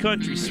 vintage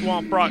country,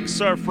 swamp rock,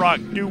 surf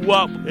rock,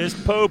 doo-wop, this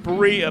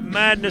potpourri of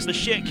madness. The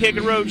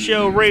Shit-Kicking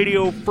Roadshow,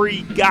 Radio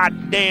Free,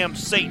 goddamn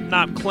Satan.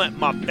 I'm Clint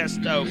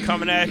Mephisto,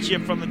 coming at you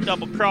from the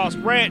Double Cross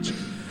Ranch.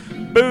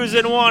 Booze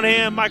in one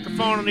hand,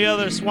 microphone on the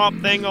other,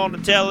 Swamp Thing on the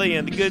telly,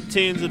 and the good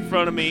tunes in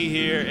front of me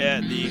here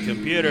at the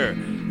computer.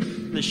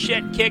 The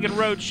Shit-Kicking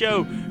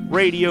Roadshow,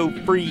 Radio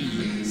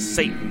Free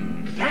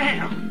Satan.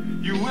 Damn!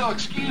 You will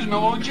excuse me,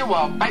 won't you?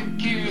 Well,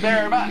 thank you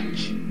very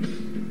much.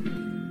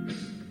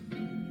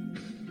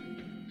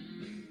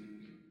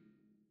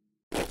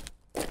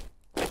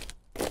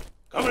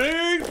 Coming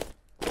in.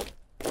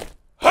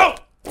 Halt!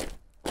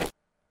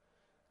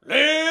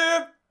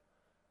 Live.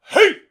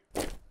 Hey!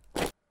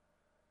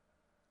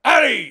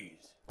 At ease.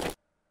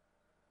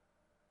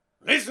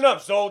 Listen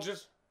up,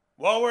 soldiers.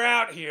 While we're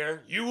out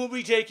here, you will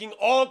be taking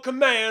all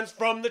commands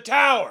from the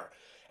tower.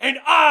 And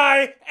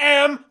I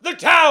am the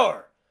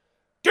tower.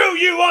 Do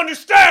you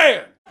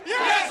understand?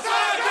 Yes,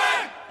 I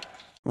can!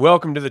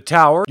 Welcome to the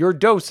Tower, your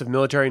dose of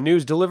military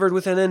news delivered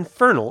with an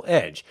infernal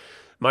edge.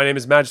 My name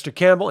is Magister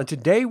Campbell, and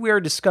today we are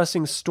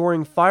discussing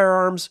storing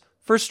firearms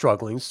for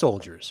struggling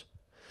soldiers.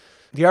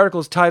 The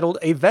article is titled,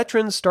 "A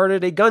Veteran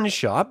Started a Gun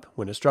Shop.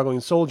 When a struggling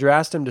soldier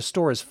asked him to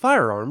store his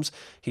firearms,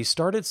 he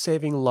started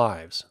saving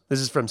lives." This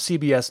is from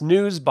CBS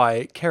News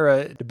by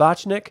Kara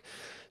Debachnik,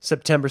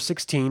 September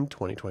 16,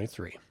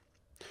 2023.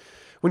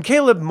 When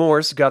Caleb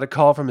Morse got a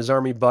call from his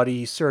army buddy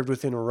he served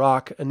with in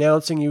Iraq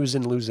announcing he was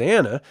in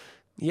Louisiana,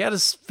 he had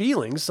his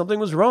feelings something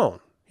was wrong.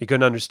 He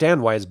couldn't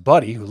understand why his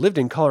buddy, who lived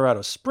in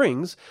Colorado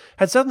Springs,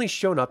 had suddenly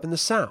shown up in the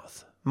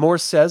South.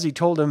 Morse says he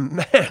told him,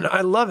 "Man,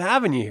 I love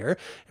having you here,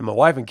 and my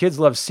wife and kids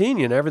love seeing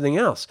you and everything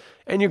else,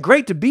 and you're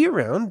great to be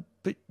around,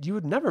 but you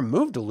would never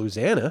move to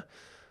Louisiana."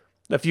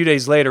 A few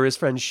days later, his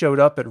friend showed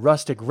up at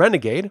Rustic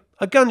Renegade,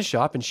 a gun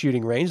shop and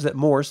shooting range that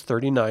Morse,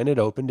 39, had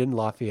opened in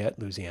Lafayette,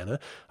 Louisiana,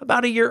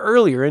 about a year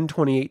earlier in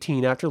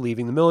 2018 after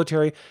leaving the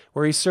military,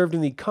 where he served in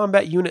the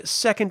Combat Unit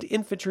 2nd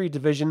Infantry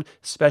Division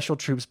Special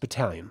Troops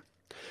Battalion.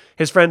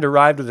 His friend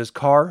arrived with his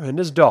car and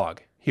his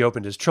dog. He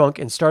opened his trunk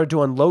and started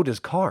to unload his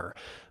car,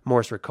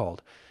 Morse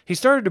recalled. He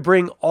started to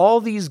bring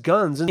all these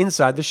guns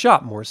inside the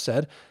shop, Morse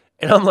said,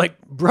 and I'm like,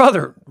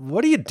 "Brother,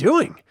 what are you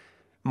doing?"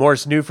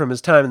 Morse knew from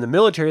his time in the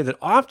military that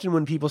often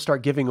when people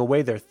start giving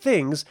away their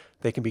things,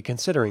 they can be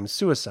considering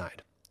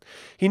suicide.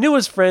 He knew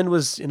his friend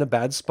was in a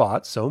bad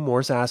spot, so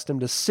Morse asked him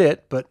to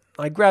sit, but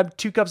I grabbed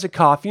 2 cups of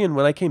coffee, and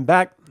when I came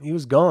back, he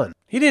was gone.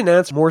 He didn't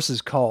answer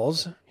Morse's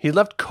calls. He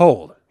left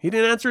cold. He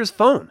didn't answer his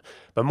phone,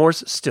 but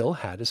Morse still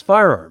had his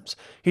firearms.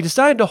 He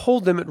decided to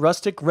hold them at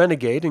Rustic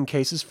Renegade in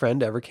case his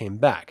friend ever came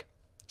back.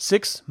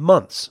 6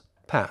 months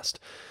passed.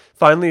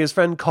 Finally, his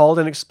friend called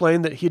and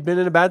explained that he'd been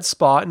in a bad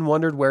spot and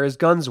wondered where his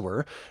guns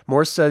were.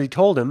 Morse said he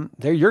told him,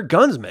 "They're your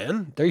guns,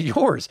 man. They're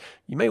yours.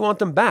 You may want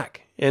them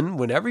back. And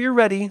whenever you're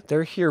ready,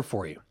 they're here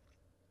for you."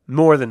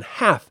 More than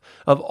half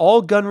of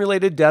all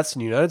gun-related deaths in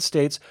the United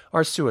States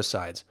are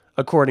suicides,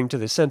 according to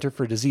the Center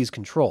for Disease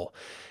Control.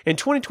 In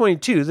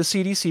 2022, the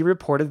CDC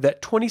reported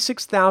that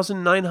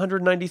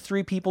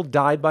 26,993 people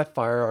died by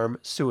firearm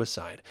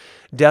suicide.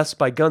 Deaths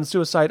by gun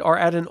suicide are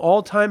at an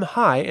all-time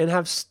high and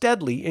have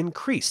steadily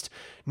increased,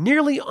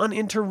 nearly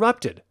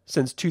uninterrupted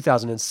since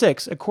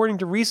 2006, according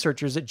to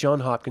researchers at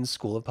Johns Hopkins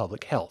School of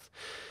Public Health.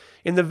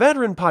 In the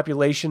veteran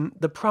population,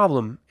 the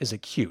problem is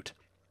acute.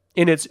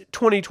 In its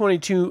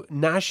 2022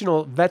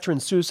 National Veteran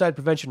Suicide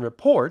Prevention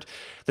Report,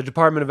 the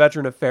Department of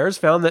Veteran Affairs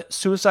found that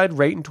suicide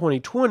rate in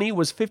 2020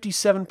 was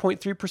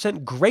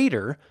 57.3%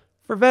 greater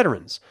for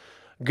veterans.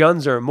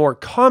 Guns are more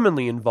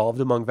commonly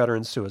involved among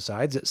veteran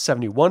suicides at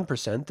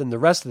 71% than the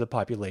rest of the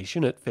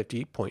population at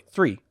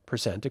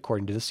 50.3%,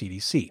 according to the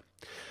CDC.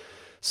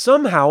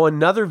 Somehow,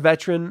 another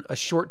veteran a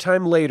short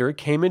time later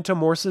came into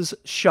Morse's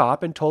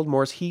shop and told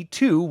Morse he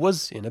too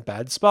was in a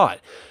bad spot.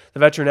 The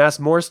veteran asked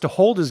Morse to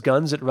hold his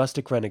guns at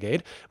Rustic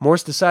Renegade.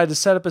 Morse decided to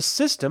set up a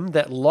system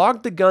that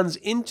logged the guns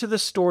into the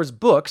store's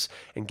books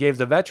and gave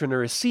the veteran a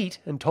receipt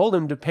and told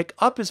him to pick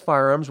up his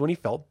firearms when he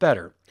felt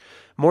better.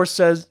 Morse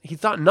says he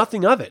thought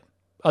nothing of it.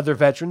 Other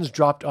veterans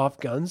dropped off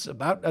guns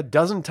about a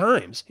dozen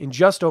times in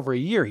just over a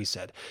year, he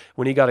said,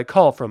 when he got a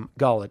call from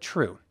Gala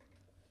True.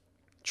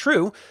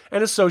 True,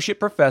 an associate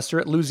professor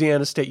at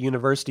Louisiana State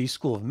University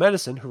School of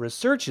Medicine who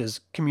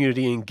researches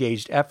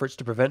community-engaged efforts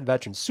to prevent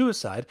veteran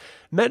suicide,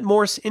 met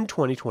Morse in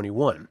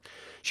 2021.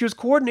 She was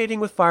coordinating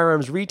with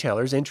firearms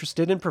retailers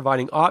interested in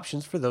providing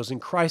options for those in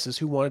crisis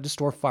who wanted to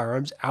store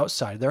firearms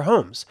outside their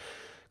homes.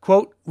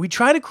 Quote, "We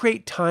try to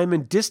create time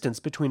and distance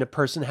between a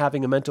person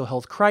having a mental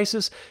health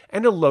crisis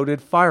and a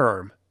loaded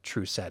firearm,"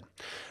 True said.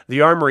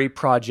 The Armory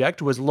Project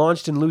was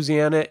launched in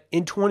Louisiana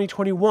in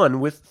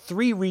 2021 with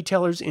 3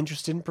 retailers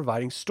interested in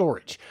providing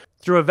storage.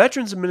 Through a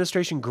Veterans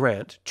Administration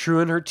grant, True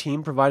and her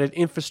team provided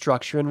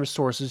infrastructure and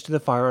resources to the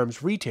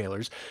firearms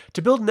retailers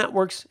to build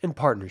networks and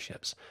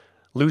partnerships.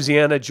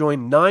 Louisiana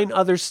joined 9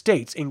 other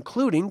states,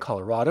 including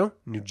Colorado,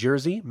 New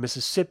Jersey,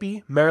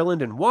 Mississippi,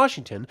 Maryland, and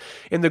Washington,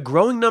 in the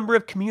growing number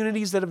of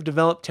communities that have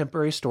developed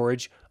temporary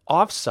storage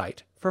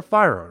off-site for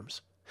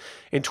firearms.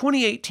 In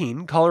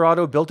 2018,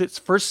 Colorado built its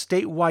first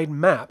statewide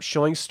map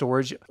showing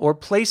storage or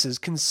places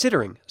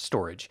considering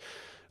storage.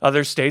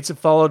 Other states have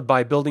followed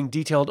by building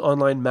detailed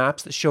online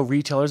maps that show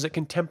retailers that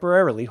can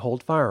temporarily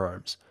hold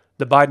firearms.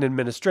 The Biden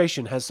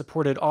administration has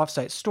supported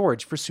off-site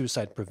storage for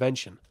suicide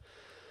prevention.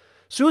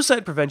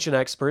 Suicide prevention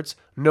experts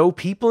know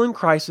people in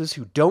crisis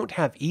who don't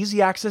have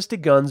easy access to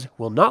guns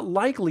will not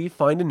likely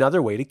find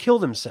another way to kill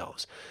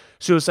themselves.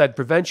 Suicide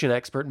prevention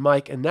expert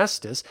Mike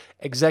Anestis,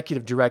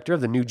 executive director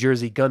of the New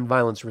Jersey Gun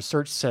Violence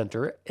Research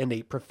Center and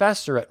a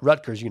professor at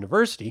Rutgers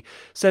University,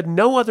 said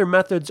no other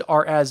methods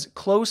are as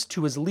close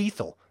to as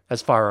lethal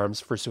as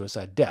firearms for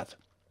suicide death.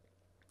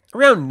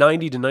 Around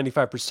 90 to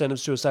 95% of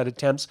suicide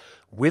attempts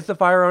with a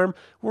firearm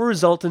will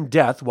result in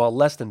death, while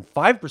less than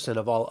 5%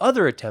 of all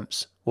other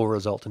attempts will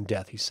result in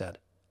death, he said.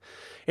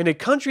 In a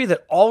country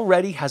that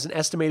already has an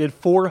estimated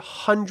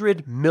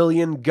 400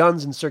 million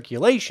guns in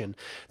circulation,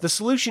 the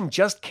solution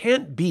just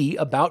can't be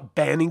about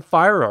banning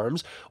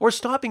firearms or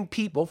stopping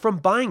people from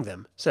buying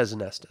them, says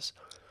Anestis.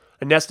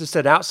 Anestis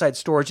said outside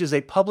storage is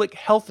a public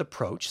health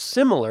approach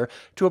similar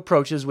to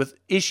approaches with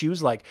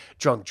issues like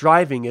drunk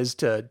driving is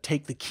to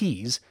take the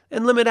keys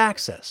and limit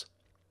access.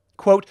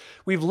 Quote,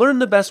 "We've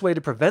learned the best way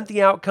to prevent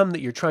the outcome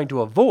that you're trying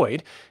to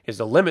avoid is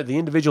to limit the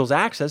individual's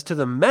access to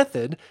the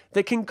method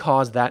that can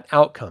cause that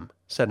outcome,"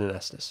 said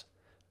Anestis.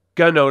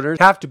 Gun owners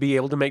have to be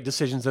able to make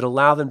decisions that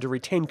allow them to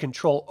retain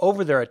control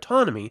over their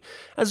autonomy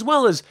as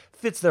well as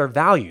fits their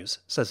values,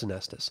 says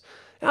Anestis.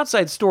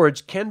 Outside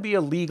storage can be a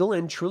legal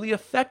and truly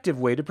effective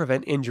way to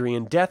prevent injury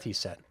and death, he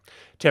said.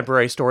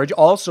 Temporary storage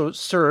also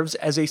serves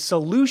as a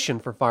solution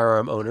for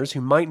firearm owners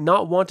who might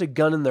not want a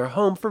gun in their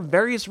home for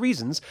various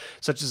reasons,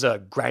 such as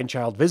a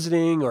grandchild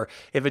visiting or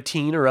if a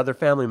teen or other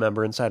family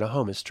member inside a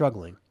home is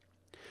struggling.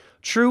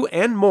 True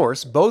and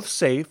Morse both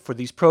say for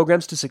these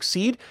programs to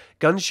succeed,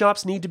 gun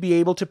shops need to be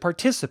able to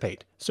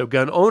participate so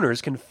gun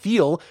owners can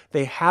feel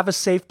they have a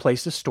safe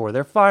place to store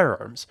their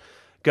firearms.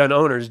 Gun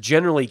owners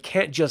generally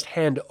can't just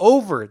hand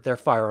over their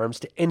firearms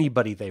to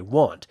anybody they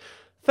want.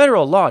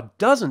 Federal law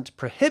doesn't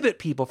prohibit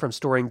people from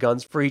storing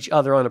guns for each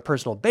other on a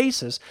personal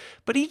basis,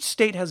 but each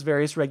state has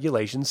various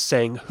regulations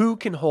saying who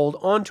can hold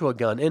onto a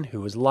gun and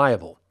who is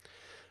liable.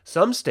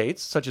 Some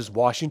states, such as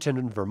Washington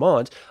and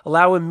Vermont,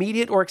 allow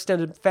immediate or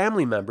extended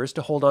family members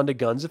to hold onto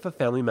guns if a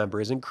family member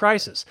is in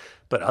crisis.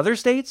 But other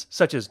states,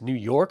 such as New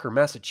York or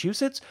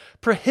Massachusetts,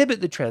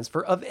 prohibit the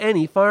transfer of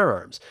any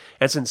firearms.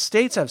 And since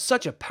states have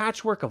such a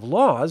patchwork of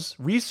laws,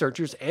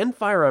 researchers and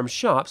firearm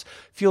shops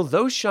feel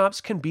those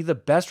shops can be the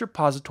best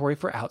repository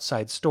for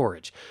outside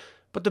storage.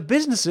 But the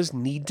businesses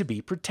need to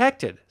be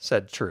protected,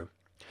 said True.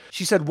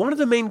 She said one of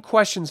the main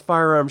questions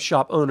firearm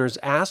shop owners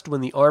asked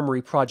when the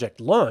Armory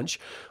Project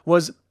launched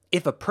was,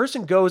 if a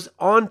person goes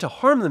on to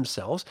harm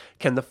themselves,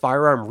 can the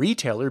firearm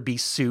retailer be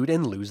sued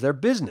and lose their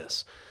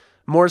business?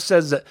 Moore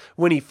says that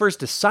when he first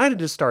decided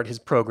to start his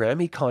program,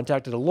 he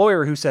contacted a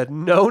lawyer who said,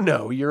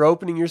 no, you're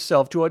opening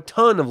yourself to a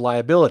ton of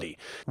liability.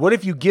 What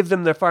if you give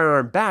them their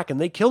firearm back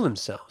and they kill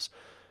themselves?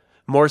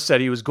 Moore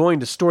said he was going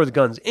to store the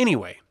guns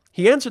anyway.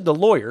 He answered the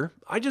lawyer,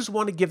 I just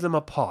want to give them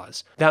a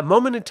pause. That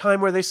moment in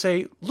time where they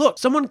say, look,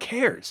 someone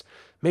cares.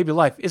 Maybe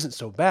life isn't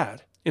so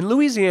bad. In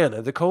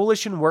Louisiana, the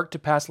coalition worked to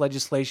pass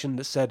legislation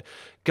that said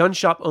gun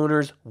shop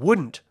owners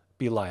wouldn't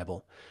be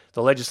liable.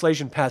 The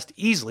legislation passed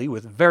easily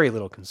with very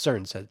little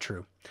concern, said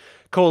True.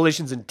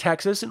 Coalitions in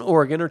Texas and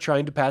Oregon are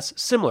trying to pass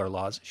similar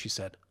laws, she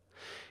said.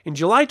 In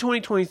July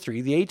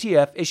 2023, the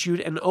ATF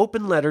issued an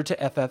open letter to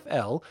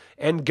FFL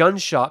and gun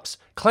shops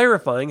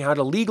clarifying how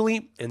to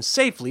legally and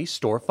safely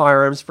store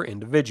firearms for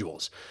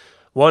individuals.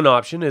 One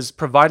option is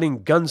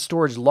providing gun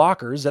storage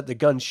lockers at the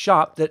gun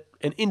shop that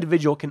an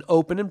individual can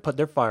open and put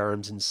their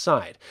firearms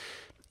inside.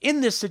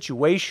 In this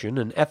situation,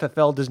 an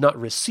FFL does not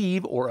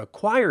receive or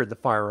acquire the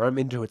firearm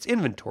into its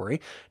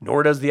inventory,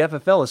 nor does the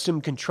FFL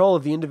assume control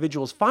of the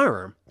individual's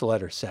firearm, the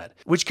letter said,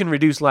 which can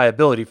reduce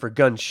liability for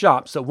gun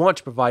shops that want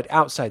to provide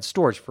outside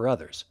storage for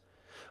others.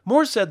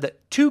 Moore said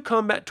that 2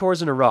 combat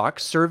tours in Iraq,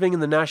 serving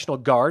in the National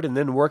Guard and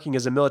then working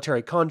as a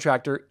military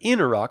contractor in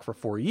Iraq for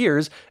 4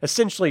 years,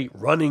 essentially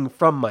running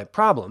from my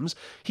problems,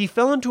 he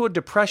fell into a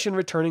depression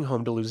returning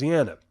home to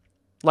Louisiana.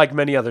 Like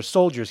many other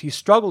soldiers, he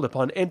struggled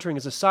upon entering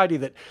a society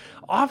that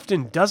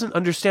often doesn't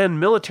understand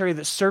military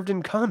that served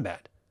in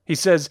combat. He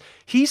says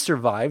he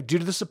survived due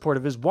to the support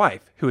of his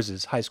wife, who is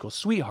his high school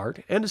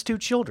sweetheart, and his 2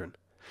 children.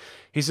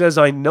 He says,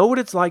 I know what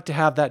it's like to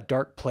have that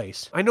dark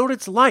place. I know what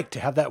it's like to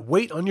have that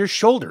weight on your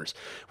shoulders,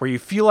 where you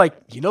feel like,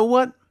 you know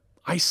what?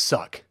 I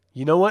suck.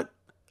 You know what?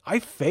 I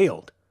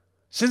failed.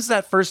 Since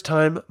that first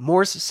time,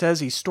 Morse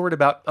says he stored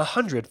about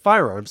 100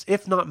 firearms,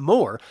 if not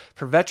more,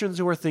 for veterans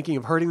who are thinking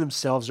of hurting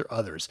themselves or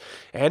others,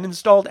 and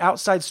installed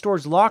outside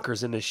storage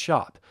lockers in his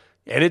shop.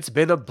 And it's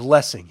been a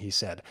blessing, he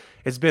said.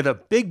 It's been a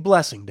big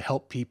blessing to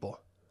help people.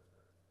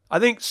 I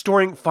think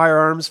storing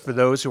firearms for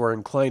those who are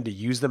inclined to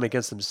use them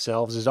against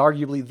themselves is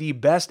arguably the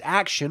best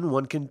action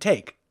one can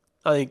take.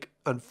 I think,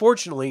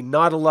 unfortunately,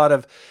 not a lot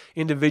of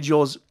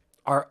individuals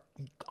are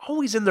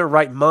always in their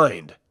right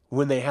mind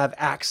when they have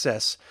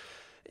access,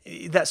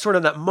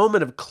 that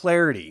moment of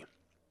clarity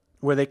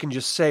where they can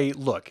just say,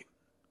 look,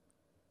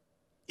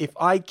 if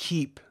I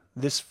keep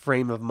this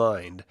frame of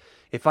mind,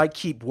 if I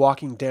keep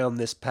walking down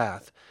this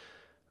path,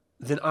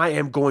 then I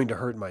am going to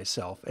hurt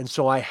myself. And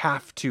so I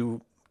have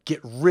to get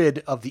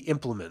rid of the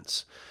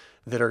implements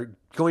that are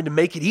going to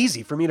make it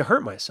easy for me to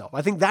hurt myself.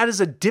 I think that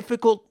is a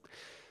difficult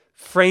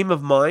frame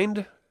of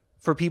mind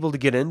for people to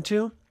get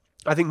into.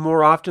 I think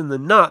more often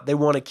than not, they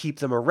want to keep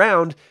them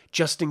around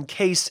just in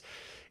case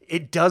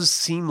it does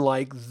seem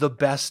like the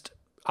best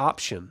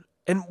option.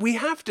 And we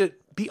have to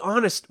be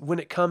honest when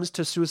it comes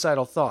to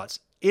suicidal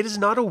thoughts. It is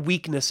not a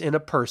weakness in a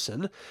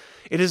person.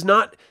 It is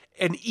not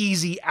an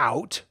easy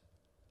out.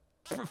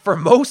 For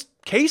most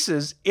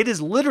cases, it is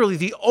literally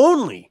the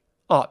only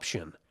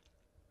option.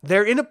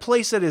 They're in a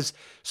place that is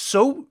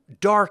so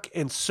dark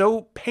and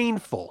so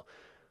painful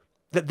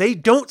that they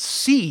don't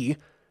see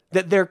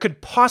that there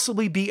could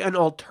possibly be an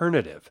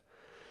alternative.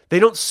 They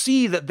don't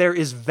see that there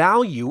is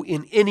value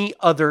in any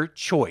other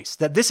choice,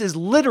 that this is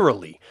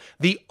literally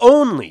the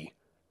only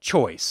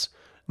choice,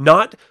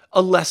 not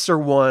a lesser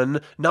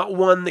one, not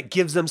one that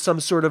gives them some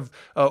sort of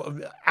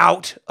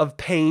out of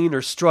pain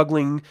or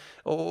struggling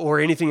or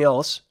anything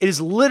else. It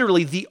is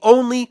literally the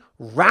only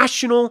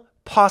rational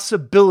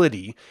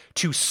possibility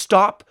to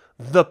stop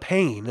the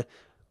pain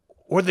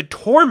or the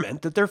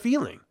torment that they're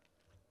feeling.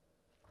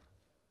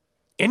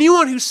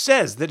 Anyone who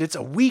says that it's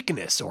a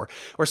weakness or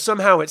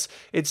somehow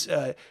it's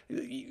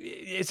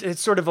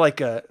sort of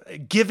like a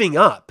giving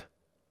up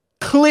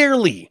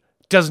clearly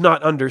does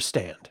not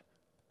understand.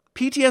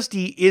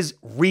 PTSD is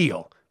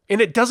real,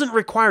 and it doesn't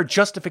require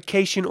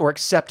justification or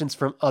acceptance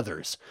from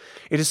others.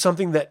 It is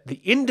something that the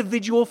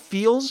individual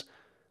feels,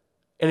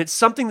 and it's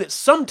something that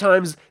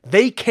sometimes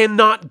they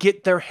cannot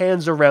get their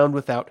hands around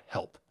without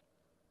help.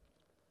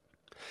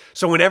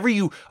 So whenever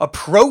you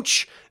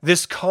approach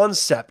this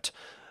concept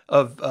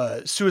of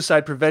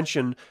suicide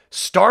prevention,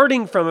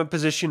 starting from a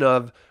position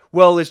of,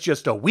 well, it's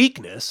just a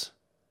weakness,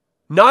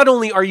 not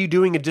only are you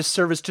doing a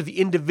disservice to the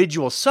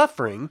individual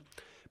suffering,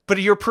 but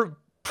you're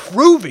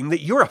proving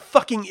that you're a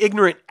fucking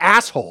ignorant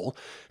asshole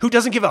who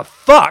doesn't give a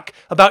fuck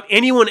about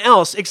anyone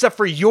else except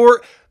for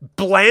your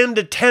bland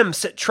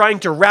attempts at trying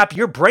to wrap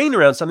your brain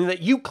around something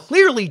that you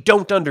clearly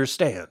don't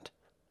understand.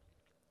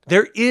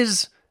 There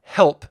is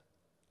help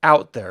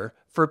out there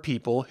for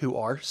people who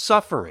are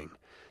suffering.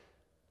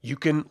 You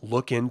can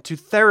look into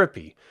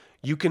therapy.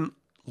 You can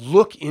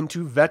look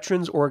into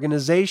veterans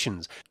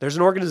organizations. There's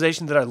an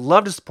organization that I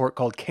love to support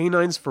called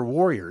Canines for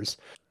Warriors,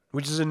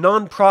 which is a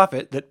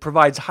nonprofit that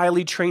provides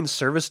highly trained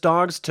service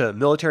dogs to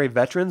military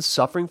veterans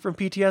suffering from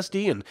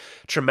PTSD and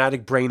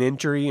traumatic brain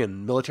injury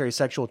and military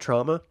sexual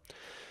trauma.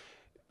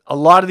 A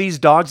lot of these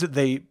dogs that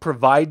they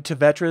provide to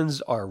veterans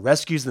are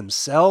rescues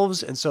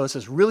themselves, and so it's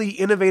this really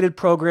innovative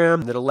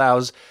program that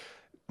allows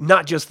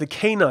not just the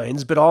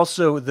canines, but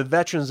also the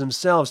veterans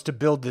themselves to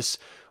build this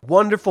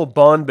wonderful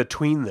bond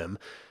between them,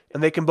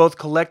 and they can both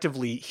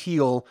collectively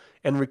heal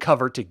and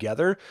recover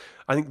together.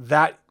 I think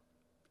that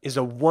is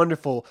a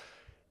wonderful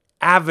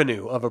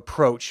avenue of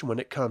approach when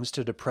it comes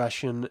to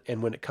depression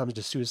and when it comes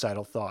to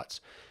suicidal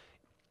thoughts.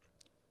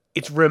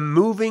 It's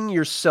removing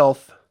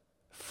yourself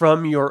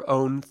from your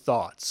own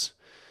thoughts.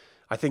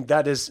 I think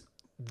that is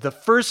the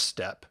first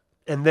step.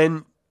 And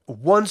then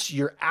once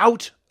you're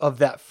out of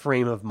that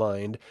frame of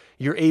mind,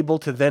 you're able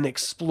to then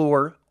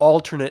explore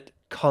alternate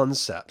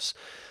concepts.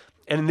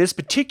 And in this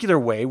particular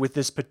way, with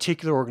this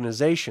particular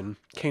organization,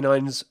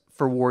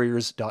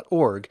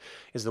 caninesforwarriors.org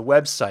is the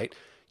website,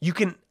 you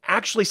can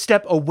actually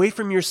step away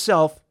from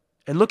yourself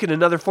and look at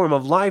another form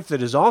of life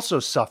that is also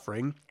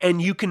suffering,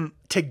 and you can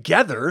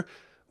together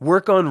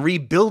work on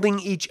rebuilding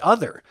each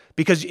other.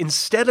 Because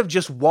instead of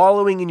just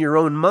wallowing in your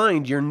own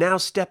mind, you're now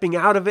stepping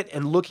out of it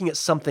and looking at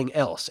something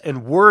else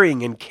and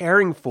worrying and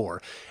caring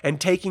for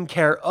and taking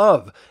care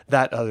of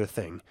that other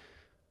thing.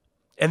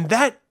 And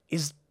that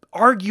is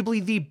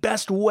arguably the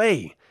best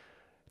way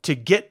to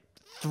get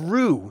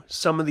through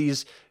some of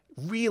these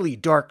really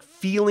dark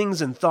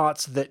feelings and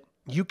thoughts that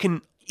you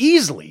can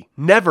easily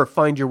never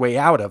find your way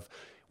out of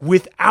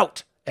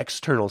without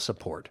external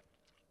support.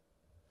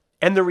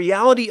 And the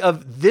reality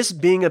of this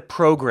being a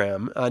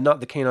program,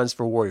 not the Canines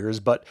for Warriors,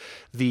 but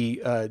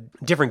the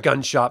different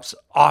gun shops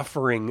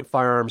offering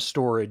firearms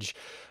storage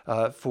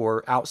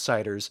for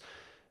outsiders,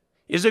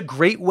 is a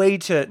great way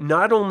to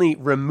not only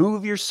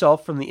remove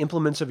yourself from the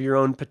implements of your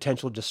own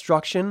potential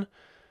destruction,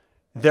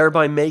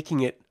 thereby making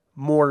it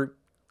more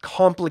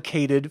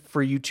complicated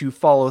for you to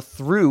follow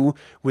through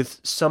with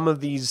some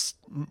of these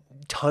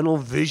tunnel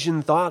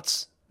vision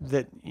thoughts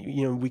that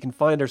we can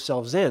find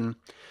ourselves in.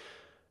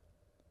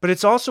 But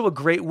it's also a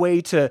great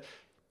way to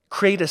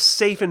create a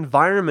safe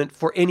environment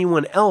for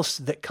anyone else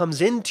that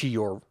comes into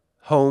your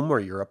home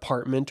or your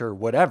apartment or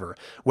whatever,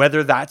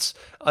 whether that's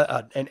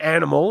an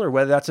animal or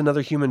whether that's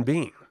another human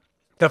being.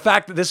 The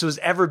fact that this would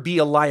ever be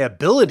a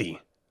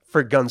liability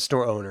for gun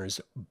store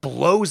owners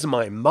blows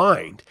my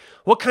mind.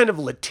 What kind of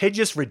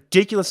litigious,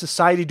 ridiculous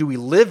society do we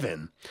live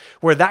in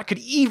where that could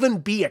even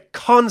be a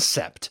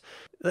concept?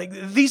 Like,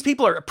 these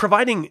people are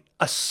providing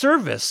a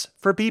service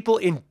for people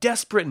in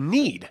desperate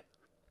need.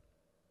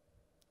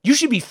 You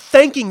should be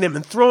thanking them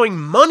and throwing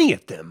money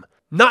at them,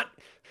 not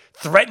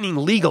threatening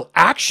legal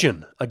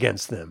action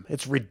against them.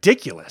 It's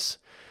ridiculous.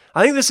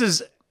 I think this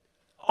is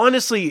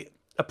honestly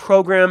a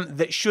program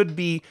that should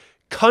be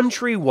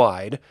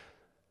countrywide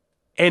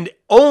and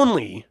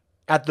only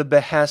at the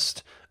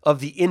behest of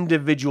the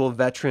individual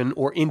veteran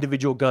or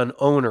individual gun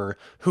owner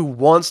who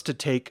wants to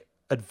take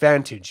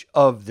advantage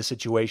of the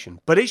situation.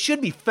 But it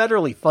should be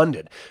federally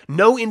funded.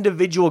 No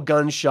individual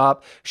gun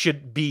shop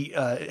should be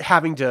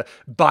having to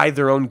buy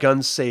their own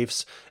gun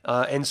safes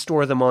and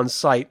store them on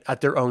site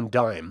at their own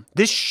dime.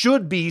 This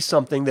should be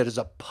something that is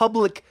a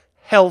public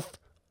health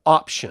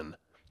option.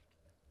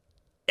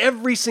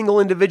 Every single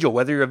individual,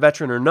 whether you're a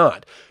veteran or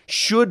not,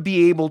 should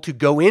be able to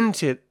go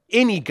into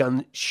any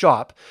gun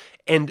shop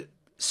and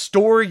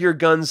store your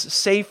guns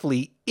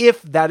safely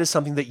if that is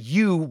something that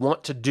you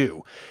want to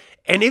do.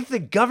 And if the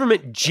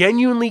government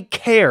genuinely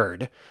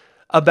cared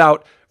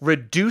about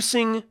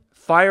reducing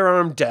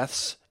firearm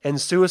deaths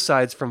and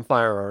suicides from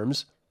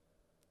firearms,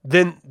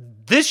 then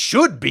this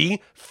should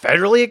be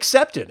federally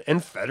accepted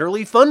and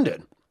federally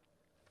funded.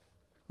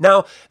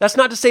 Now, that's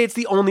not to say it's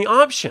the only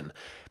option,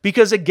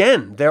 because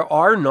again, there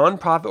are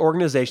nonprofit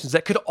organizations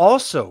that could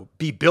also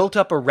be built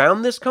up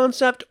around this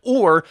concept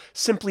or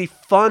simply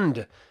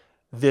fund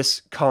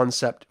this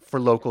concept for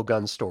local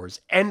gun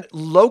stores. And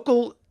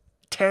local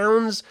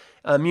towns,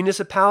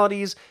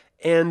 municipalities,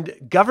 and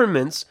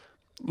governments,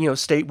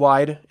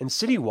 statewide and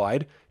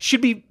citywide,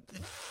 should be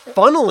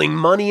funneling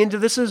money into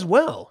this as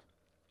well.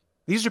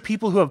 These are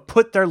people who have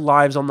put their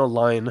lives on the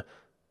line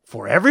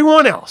for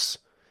everyone else,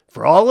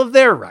 for all of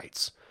their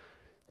rights.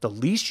 The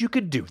least you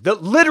could do,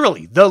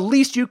 literally the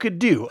least you could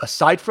do,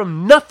 aside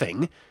from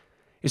nothing,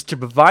 is to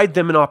provide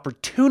them an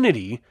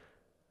opportunity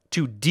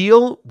to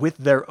deal with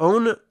their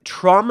own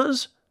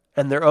traumas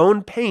and their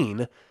own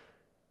pain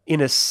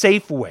in a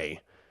safe way,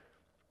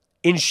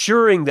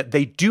 ensuring that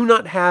they do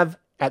not have,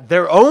 at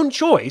their own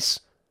choice,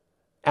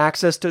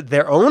 access to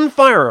their own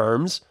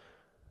firearms,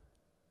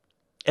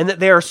 and that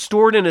they are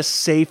stored in a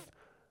safe,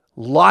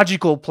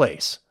 logical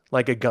place,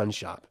 like a gun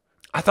shop.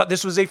 I thought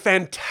this was a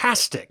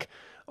fantastic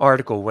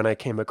article when I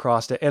came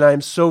across it, and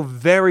I'm so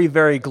very,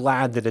 very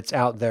glad that it's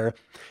out there,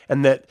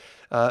 and that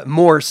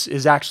Morse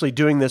is actually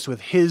doing this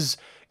with his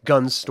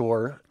gun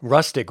store,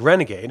 Rustic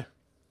Renegade,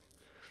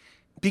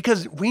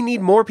 because we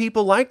need more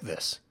people like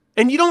this.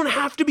 And you don't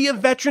have to be a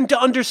veteran to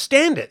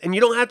understand it, and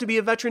you don't have to be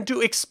a veteran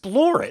to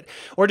explore it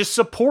or to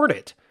support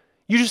it.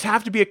 You just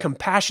have to be a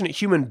compassionate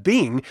human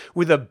being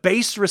with a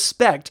base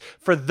respect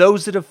for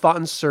those that have fought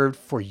and served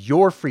for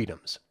your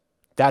freedoms.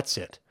 That's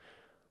it.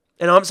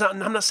 And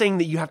I'm not saying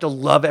that you have to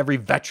love every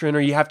veteran or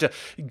you have to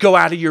go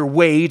out of your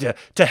way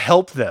to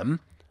help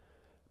them,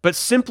 but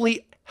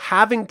simply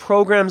having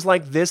programs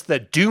like this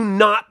that do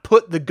not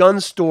put the gun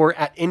store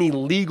at any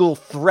legal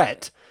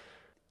threat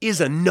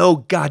is a no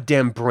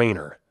goddamn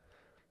brainer.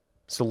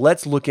 So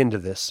let's look into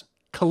this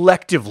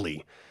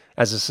collectively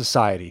as a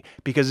society,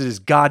 because it is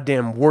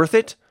goddamn worth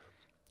it,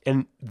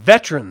 and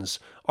veterans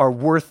are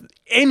worth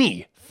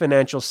any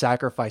financial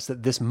sacrifice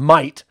that this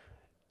might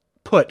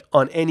put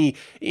on any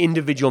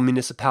individual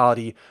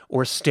municipality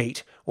or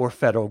state or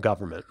federal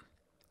government.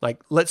 Like,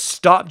 let's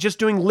stop just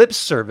doing lip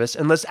service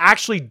and let's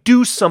actually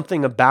do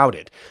something about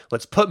it.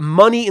 Let's put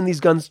money in these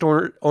gun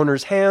store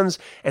owners' hands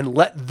and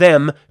let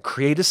them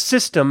create a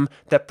system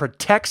that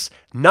protects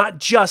not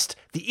just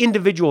the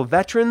individual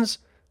veterans,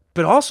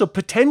 but also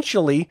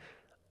potentially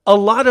a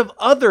lot of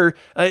other,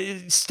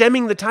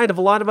 stemming the tide of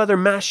a lot of other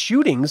mass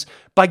shootings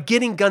by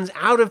getting guns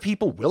out of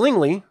people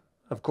willingly.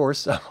 Of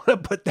course, I want to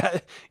put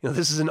that,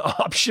 this is an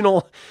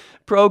optional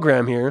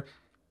program here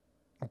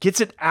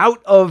gets it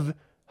out of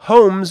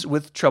homes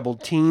with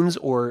troubled teens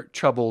or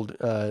troubled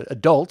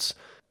adults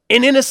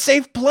and in a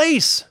safe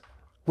place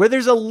where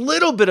there's a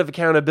little bit of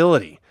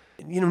accountability.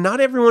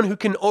 Not everyone who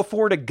can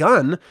afford a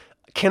gun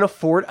can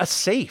afford a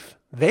safe.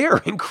 They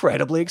are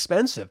incredibly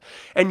expensive.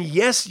 And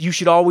yes, you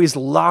should always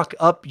lock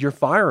up your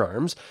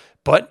firearms,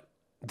 but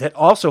that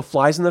also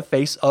flies in the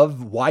face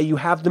of why you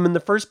have them in the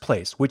first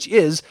place, which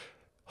is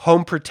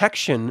home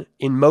protection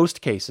in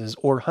most cases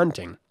or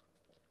hunting.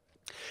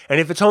 And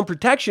if it's home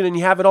protection and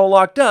you have it all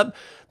locked up,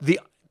 the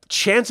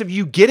chance of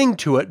you getting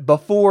to it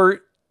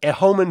before a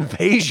home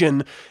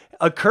invasion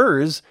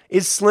occurs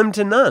is slim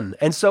to none.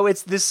 And so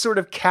it's this sort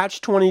of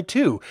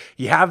catch-22.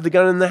 You have the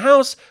gun in the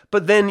house,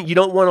 but then you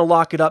don't want to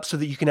lock it up so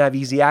that you can have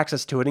easy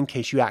access to it in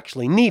case you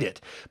actually need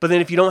it. But then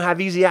if you don't have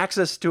easy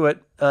access to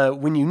it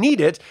when you need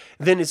it,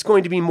 then it's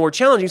going to be more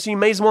challenging, so you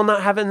may as well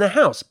not have it in the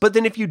house. But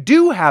then if you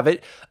do have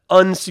it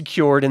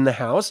unsecured in the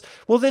house,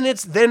 well, then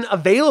it's then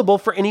available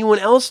for anyone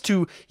else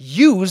to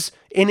use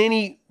in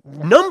any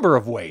number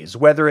of ways,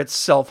 whether it's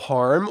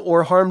self-harm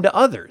or harm to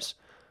others.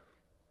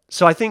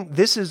 So I think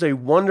this is a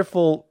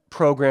wonderful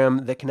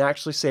program that can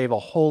actually save a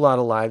whole lot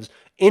of lives,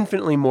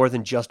 infinitely more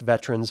than just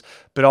veterans,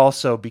 but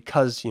also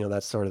because,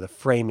 that's sort of the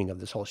framing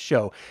of this whole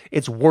show,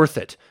 it's worth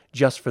it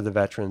just for the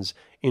veterans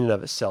in and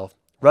of itself.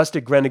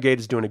 Rustic Renegade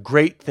is doing a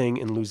great thing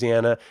in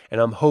Louisiana, and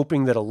I'm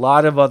hoping that a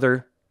lot of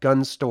other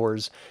gun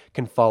stores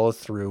can follow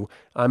through.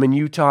 I'm in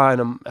Utah,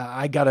 and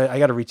I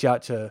gotta reach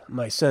out to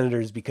my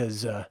senators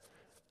because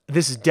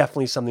this is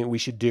definitely something that we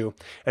should do.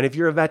 And if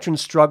you're a veteran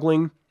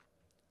struggling,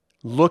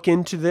 look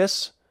into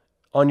this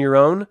on your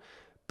own,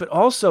 but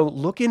also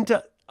look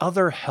into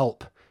other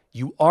help.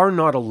 You are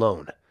not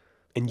alone,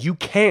 and you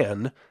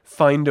can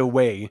find a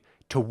way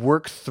to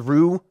work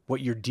through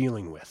what you're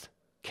dealing with.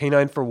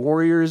 Canine for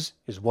Warriors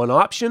is one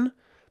option,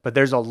 but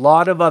there's a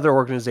lot of other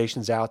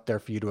organizations out there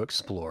for you to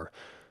explore.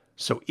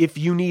 So if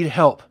you need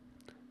help,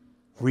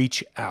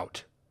 reach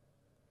out.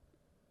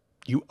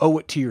 You owe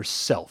it to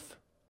yourself.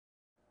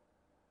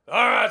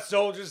 All right,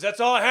 soldiers, that's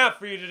all I have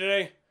for you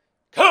today.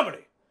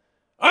 Company,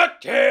 I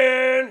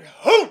can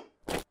hoot!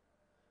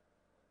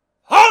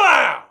 All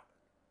out!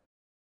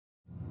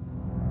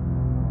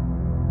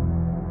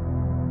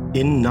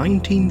 In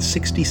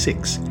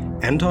 1966,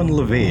 Anton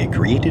LaVey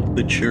created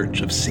the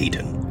Church of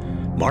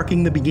Satan,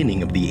 marking the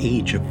beginning of the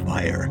Age of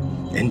Fire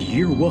and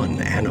Year One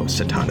Anno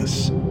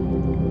Satanas.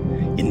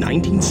 In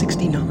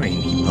 1969,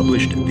 he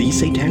published the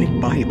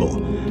Satanic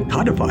Bible,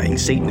 codifying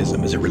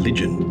Satanism as a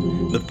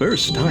religion, the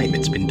first time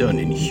it's been done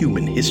in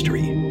human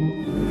history.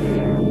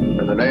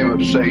 In the name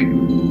of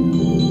Satan,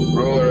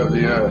 ruler of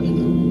the earth,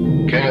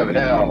 king of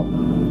hell,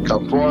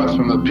 come forth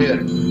from the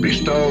pit,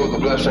 bestow the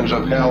blessings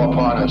of hell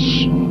upon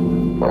us.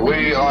 For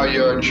we are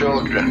your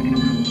children,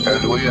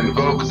 and we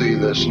invoke thee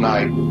this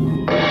night.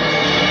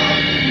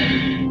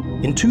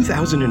 In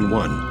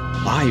 2001,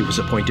 I was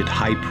appointed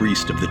High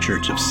Priest of the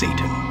Church of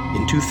Satan.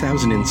 In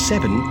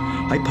 2007,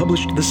 I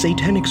published the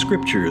Satanic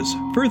Scriptures,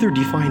 further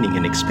defining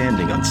and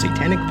expanding on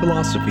satanic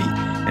philosophy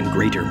and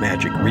greater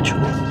magic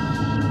ritual.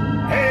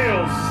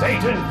 Hail,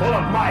 Satan full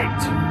of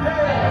might!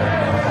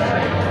 Hail,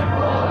 Satan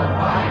full of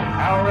might!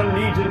 Our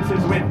allegiance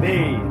is with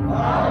thee!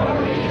 Our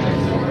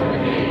allegiance is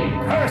with thee!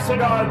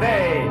 Cursed are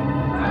they!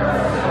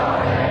 Cursed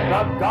are they!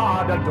 The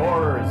God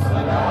adorers! The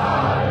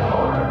God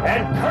adorers!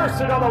 And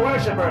cursed are the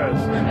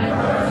worshippers! And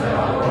cursed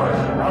are the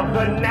worshippers! Of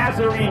the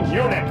Nazarene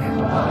eunuch! Of the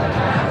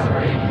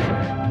Nazarene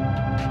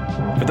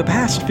eunuch! For the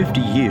past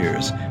 50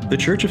 years, the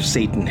Church of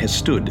Satan has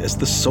stood as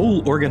the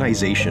sole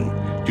organization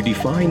to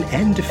define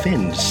and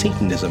defend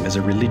Satanism as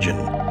a religion.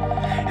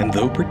 And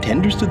though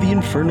pretenders to the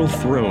infernal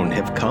throne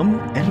have come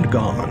and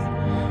gone,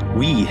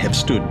 we have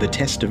stood the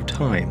test of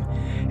time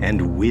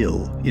and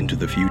will into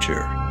the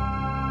future.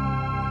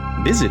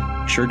 Visit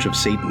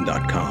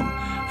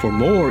churchofsatan.com for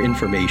more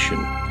information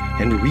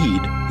and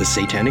read the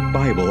Satanic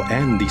Bible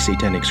and the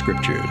Satanic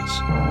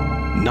Scriptures.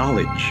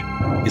 Knowledge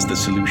is the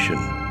solution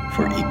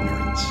for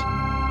ignorance.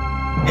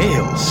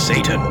 Hail,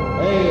 Satan!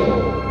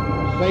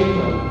 Hail,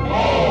 Satan!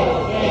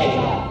 Hail,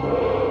 Satan!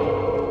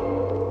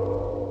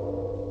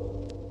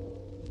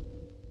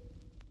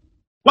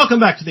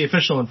 Welcome back to the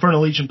official Infernal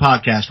Legion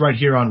podcast right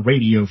here on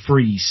Radio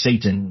Free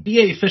Satan.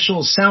 VA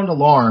officials sound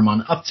alarm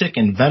on uptick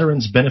in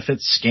veterans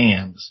benefits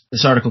scams.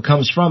 This article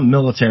comes from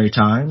Military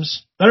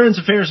Times. Veterans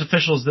Affairs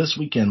officials this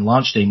weekend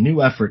launched a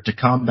new effort to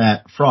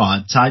combat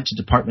fraud tied to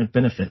department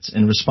benefits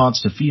in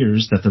response to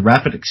fears that the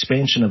rapid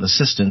expansion of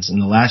assistance in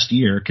the last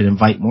year could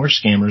invite more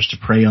scammers to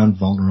prey on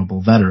vulnerable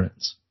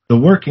veterans. The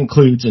work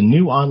includes a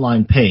new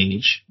online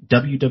page,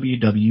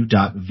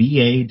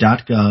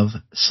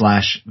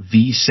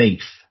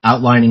 www.va.gov/vsafe,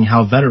 outlining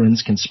how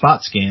veterans can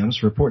spot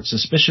scams, report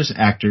suspicious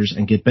actors,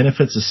 and get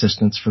benefits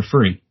assistance for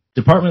free.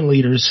 Department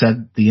leaders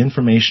said the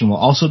information will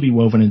also be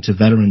woven into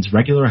veterans'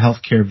 regular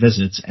health care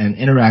visits and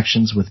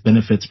interactions with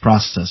benefits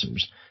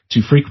processors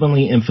to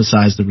frequently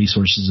emphasize the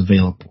resources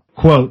available.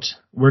 Quote,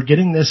 we're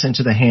getting this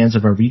into the hands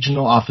of our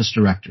regional office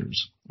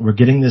directors. We're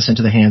getting this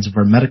into the hands of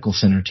our medical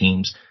center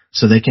teams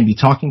so they can be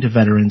talking to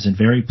veterans in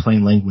very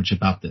plain language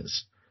about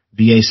this,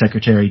 VA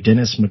Secretary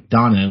Dennis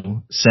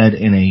McDonough said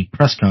in a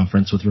press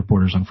conference with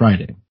reporters on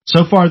Friday.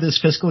 So far this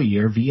fiscal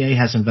year, VA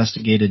has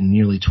investigated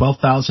nearly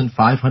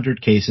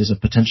 12,500 cases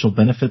of potential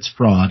benefits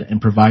fraud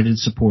and provided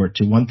support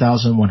to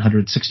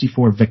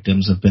 1,164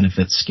 victims of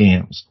benefits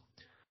scams.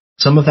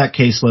 Some of that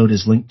caseload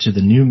is linked to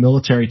the new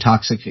military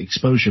toxic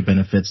exposure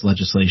benefits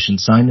legislation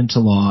signed into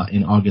law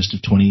in August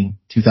of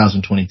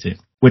 2022,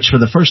 which for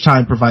the first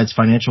time provides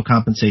financial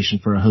compensation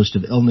for a host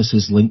of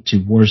illnesses linked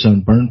to war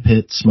zone burn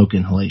pit smoke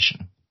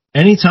inhalation.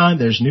 Anytime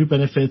there's new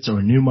benefits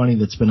or new money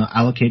that's been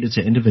allocated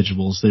to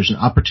individuals, there's an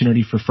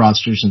opportunity for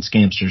fraudsters and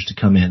scamsters to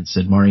come in,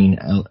 said Maureen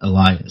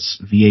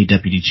Elias, VA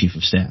Deputy Chief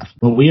of Staff.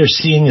 What we are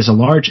seeing is a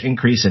large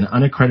increase in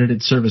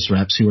unaccredited service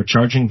reps who are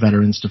charging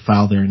veterans to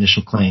file their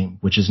initial claim,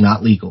 which is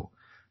not legal.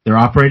 They're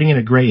operating in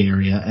a gray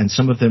area, and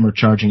some of them are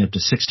charging up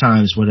to 6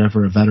 times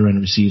whatever a veteran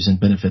receives in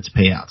benefits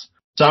payouts.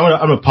 So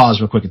I'm going to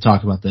pause real quick and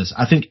talk about this.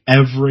 I think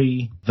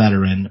every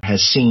veteran has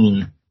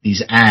seen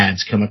these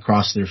ads come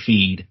across their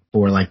feed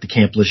for like the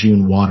Camp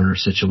Lejeune water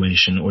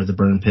situation or the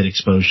burn pit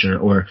exposure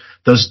or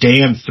those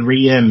damn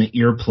 3M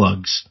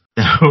earplugs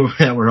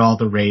that were all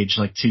the rage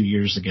like 2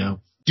 years ago.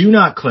 Do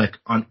not click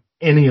on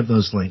any of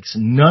those links.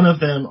 None of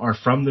them are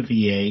from the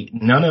VA.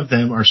 None of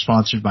them are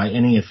sponsored by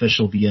any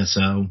official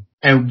VSO.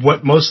 And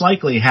what most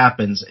likely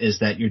happens is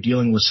that you're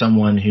dealing with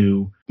someone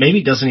who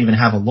maybe doesn't even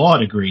have a law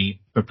degree,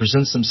 but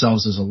presents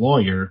themselves as a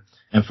lawyer,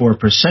 and for a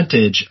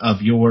percentage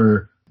of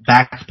your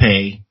back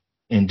pay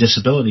and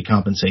disability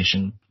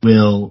compensation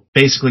will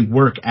basically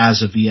work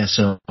as a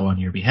VSO on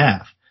your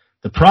behalf.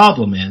 The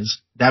problem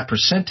is that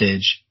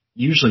percentage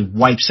usually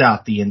wipes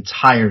out the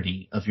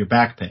entirety of your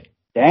back pay.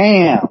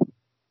 Damn.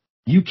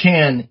 You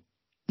can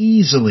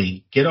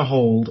easily get a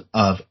hold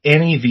of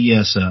any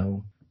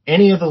VSO,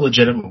 any of the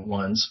legitimate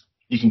ones.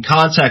 You can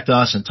contact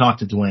us and talk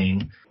to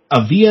Dwayne.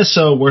 A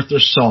VSO worth their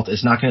salt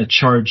is not going to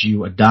charge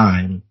you a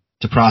dime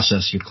to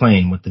process your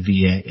claim with the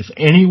VA. If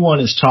anyone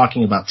is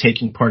talking about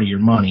taking part of your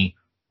money,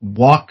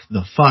 walk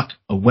the fuck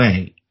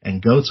away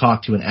and go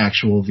talk to an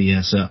actual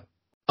VSO.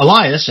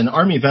 Elias, an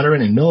Army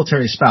veteran and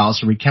military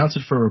spouse,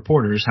 recounted for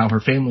reporters how her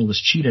family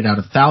was cheated out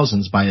of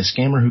thousands by a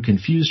scammer who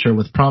confused her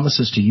with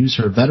promises to use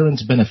her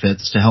veterans'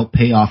 benefits to help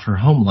pay off her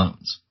home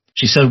loans.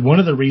 She said one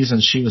of the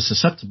reasons she was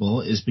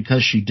susceptible is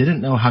because she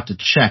didn't know how to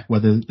check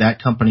whether what that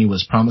company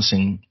was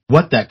promising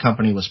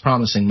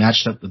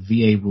matched up with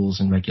VA rules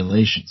and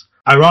regulations.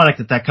 Ironic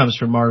that comes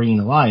from Maureen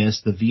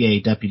Elias, the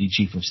VA Deputy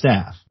Chief of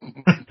Staff.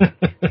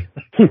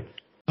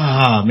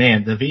 Oh,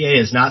 man, the VA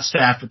is not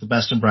staffed with the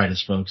best and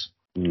brightest, folks.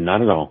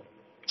 Not at all.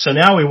 So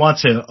now we want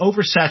to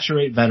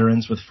oversaturate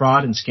veterans with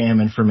fraud and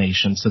scam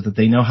information so that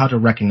they know how to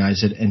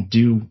recognize it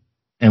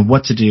and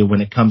what to do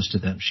when it comes to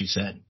them, she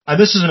said.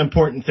 This is an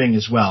important thing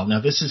as well.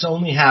 Now, this has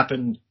only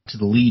happened to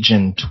the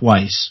Legion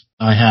twice.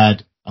 I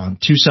had on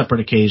 2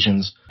 separate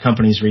occasions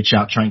companies reach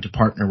out trying to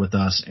partner with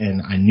us,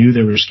 and I knew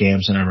there were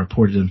scams, and I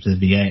reported them to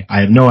the VA.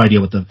 I have no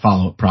idea what the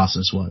follow-up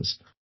process was.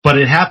 But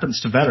it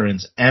happens to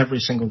veterans every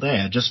single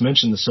day. I just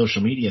mentioned the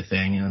social media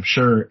thing, and I'm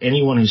sure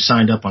anyone who's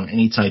signed up on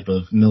any type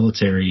of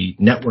military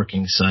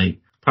networking site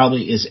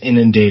probably is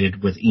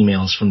inundated with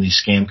emails from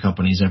these scam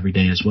companies every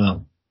day as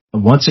well.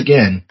 And once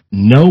again,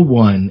 no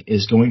one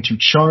is going to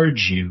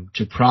charge you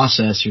to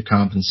process your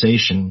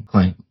compensation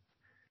claim.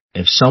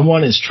 If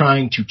someone is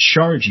trying to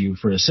charge you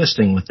for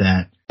assisting with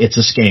that, it's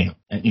a scam,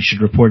 and you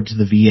should report it to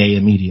the VA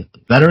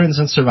immediately. Veterans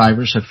and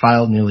survivors have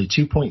filed nearly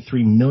 2.3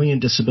 million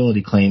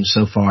disability claims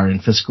so far in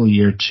fiscal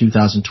year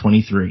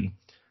 2023,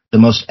 the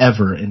most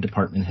ever in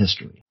department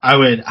history. I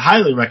would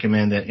highly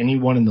recommend that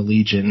anyone in the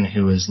Legion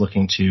who is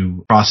looking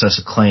to process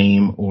a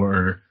claim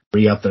or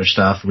re-up their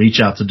stuff, reach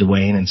out to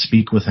Dwayne and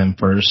speak with him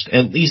first.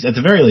 At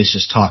the very least,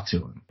 just talk to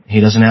him.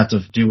 He doesn't have to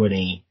do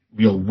any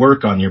real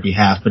work on your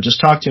behalf, but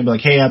just talk to him like,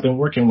 hey, I've been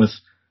working with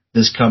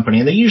this company.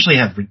 And they usually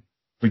have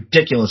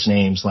ridiculous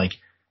names like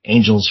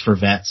Angels for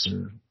Vets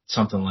or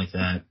something like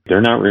that.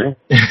 They're not real?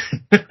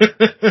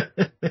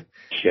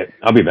 Shit,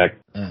 I'll be back.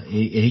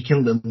 He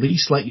can at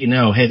least let you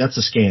know, hey, that's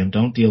a scam.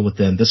 Don't deal with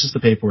them. This is the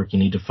paperwork you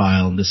need to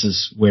file, and this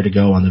is where to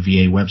go on the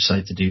VA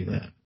website to do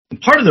that.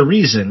 And part of the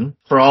reason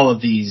for all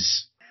of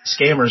these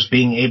scammers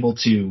being able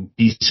to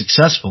be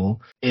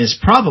successful is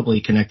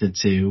probably connected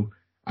to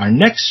our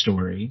next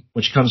story,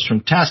 which comes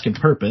from Task and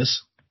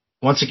Purpose.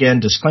 Once again,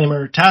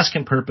 disclaimer, Task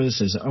and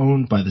Purpose is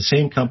owned by the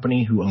same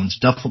company who owns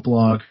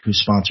Duffelblog, who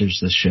sponsors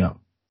this show.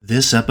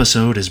 This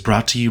episode is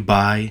brought to you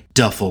by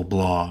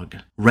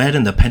Duffelblog. Read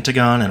in the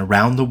Pentagon and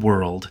around the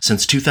world,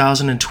 since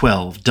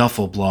 2012,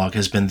 Duffelblog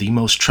has been the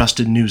most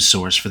trusted news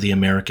source for the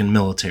American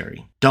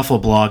military.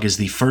 Duffelblog is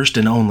the first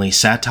and only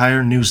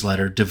satire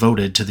newsletter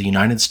devoted to the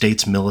United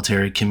States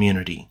military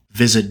community.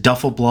 Visit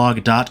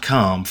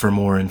duffelblog.com for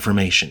more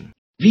information.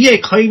 VA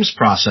claims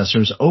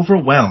processors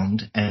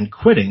overwhelmed and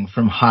quitting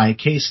from high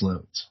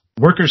caseloads.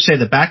 Workers say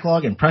the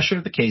backlog and pressure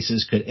of the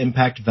cases could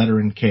impact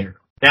veteran care.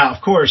 Now,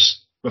 of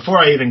course, before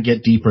I even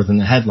get deeper than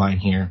the headline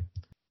here,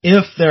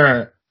 if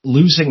they're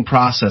losing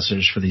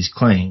processors for these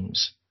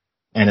claims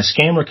and a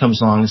scammer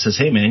comes along and says,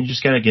 hey man, you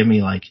just got to give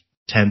me like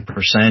 10%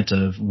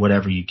 of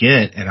whatever you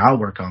get and I'll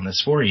work on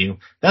this for you,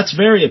 that's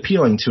very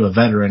appealing to a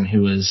veteran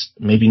who is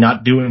maybe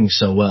not doing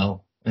so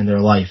well in their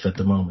life at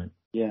the moment.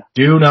 Yeah.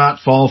 Do not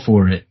fall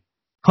for it.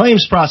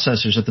 Claims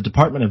processors at the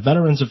Department of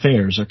Veterans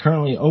Affairs are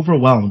currently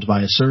overwhelmed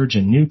by a surge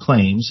in new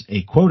claims,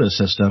 a quota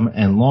system,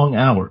 and long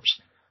hours.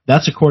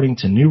 That's according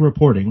to new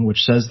reporting,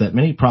 which says that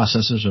many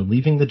processors are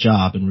leaving the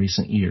job in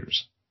recent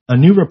years. A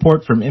new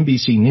report from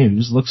NBC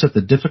News looks at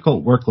the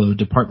difficult workload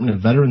Department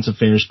of Veterans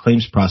Affairs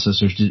claims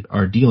processors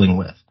are dealing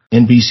with.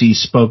 NBC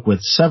spoke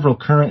with several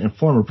current and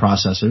former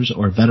processors,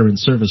 or veteran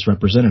service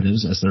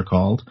representatives as they're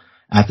called,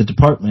 at the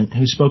department,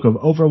 who spoke of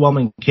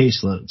overwhelming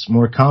caseloads,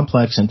 more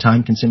complex and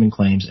time-consuming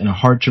claims, and a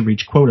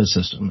hard-to-reach quota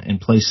system in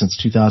place since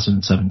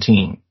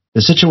 2017.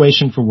 The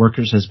situation for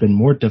workers has been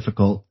more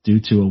difficult due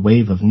to a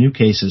wave of new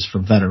cases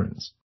from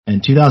veterans.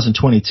 In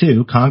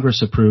 2022,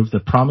 Congress approved the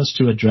Promise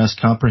to Address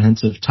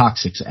Comprehensive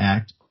Toxics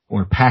Act,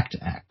 or PACT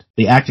Act.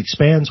 The act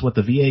expands what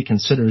the VA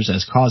considers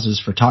as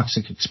causes for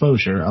toxic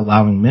exposure,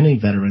 allowing many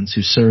veterans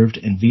who served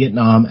in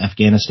Vietnam,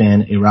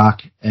 Afghanistan,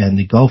 Iraq, and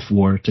the Gulf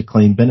War to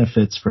claim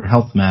benefits for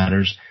health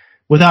matters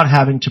without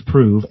having to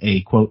prove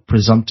a, quote,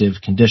 presumptive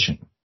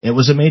condition. It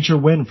was a major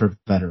win for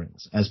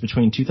veterans, as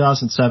between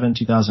 2007 and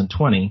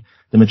 2020,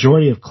 the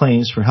majority of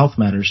claims for health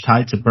matters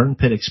tied to burn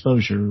pit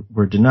exposure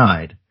were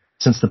denied.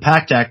 Since the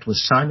PACT Act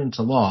was signed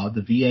into law,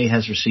 the VA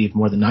has received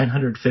more than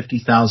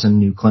 950,000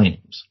 new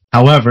claims.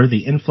 However,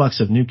 the influx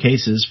of new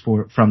cases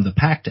from the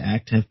PACT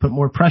Act have put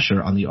more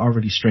pressure on the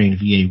already strained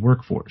VA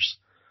workforce.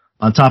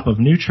 On top of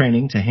new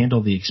training to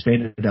handle the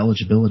expanded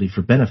eligibility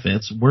for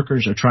benefits,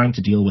 workers are trying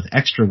to deal with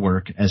extra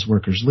work as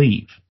workers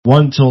leave.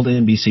 One told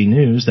NBC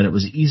News that it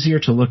was easier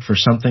to look for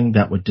something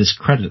that would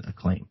discredit a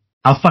claim.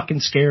 How fucking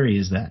scary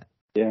is that?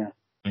 Yeah.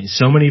 I mean,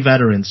 so many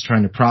veterans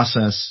trying to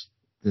process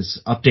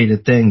this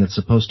updated thing that's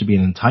supposed to be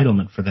an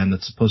entitlement for them,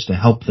 that's supposed to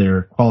help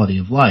their quality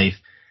of life,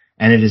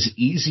 and it is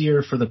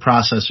easier for the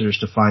processors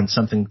to find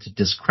something to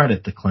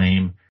discredit the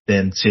claim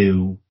than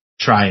to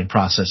try and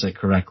process it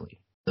correctly.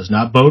 Does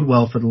not bode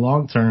well for the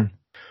long term.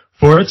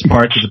 For its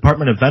part, the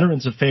Department of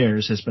Veterans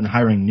Affairs has been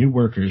hiring new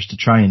workers to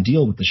try and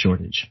deal with the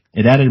shortage.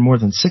 It added more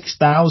than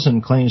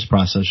 6,000 claims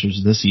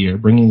processors this year,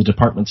 bringing the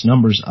department's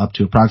numbers up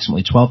to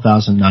approximately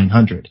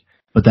 12,900.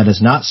 But that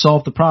has not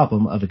solved the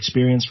problem of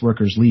experienced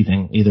workers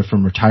leaving, either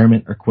from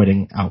retirement or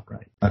quitting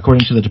outright.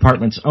 According to the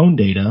department's own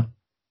data,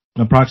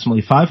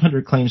 approximately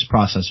 500 claims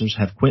processors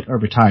have quit or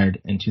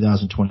retired in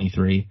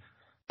 2023.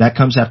 That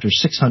comes after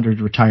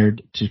 600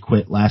 retired to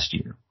quit last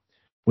year,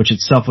 which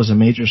itself was a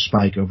major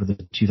spike over the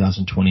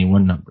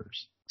 2021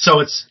 numbers. So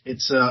it's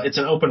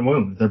an open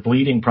wound. They're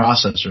bleeding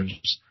processors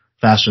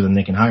faster than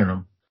they can hire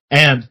them.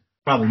 And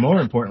probably more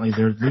importantly,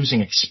 they're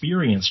losing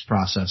experienced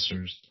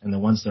processors, and the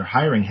ones they're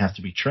hiring have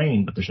to be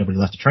trained, but there's nobody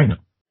left to train them.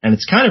 And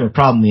it's kind of a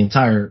problem the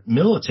entire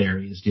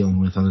military is dealing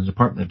with on the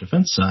Department of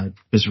Defense side,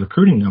 because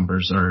recruiting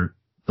numbers are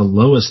the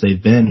lowest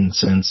they've been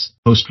since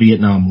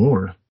post-Vietnam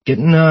War.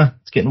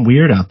 It's getting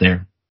weird out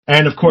there.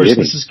 And of course,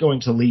 this is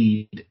going to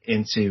lead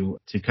into,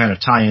 to kind of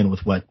tie in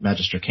with what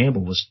Magistrate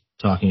Campbell was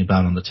talking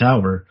about on the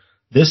tower.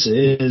 This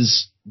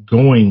is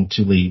going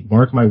to lead,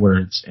 mark my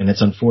words, and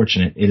it's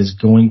unfortunate, it is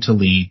going to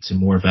lead to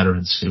more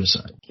veteran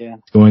suicide. Yeah.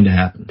 It's going to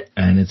happen.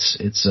 And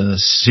it's a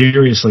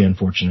seriously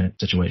unfortunate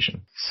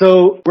situation.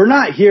 So we're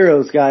not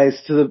heroes,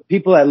 guys. To the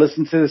people that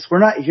listen to this, we're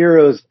not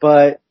heroes,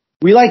 but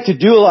we like to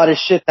do a lot of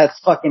shit that's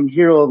fucking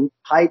hero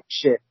type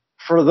shit.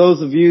 For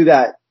those of you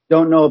that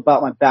don't know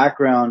about my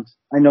background,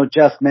 I know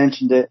Jeff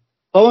mentioned it.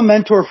 I'm a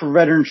mentor for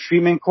Veterans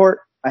Treatment Court.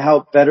 I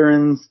help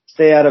veterans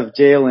stay out of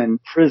jail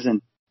and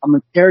prison. I'm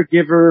a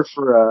caregiver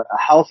for a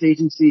health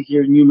agency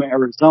here in Yuma,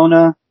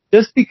 Arizona.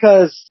 Just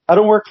because I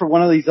don't work for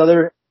one of these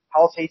other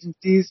health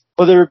agencies,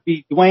 whether it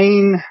be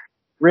Dwayne,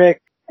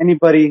 Rick,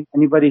 anybody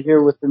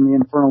here within the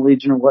Infernal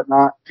Legion or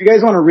whatnot. If you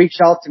guys want to reach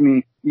out to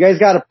me, you guys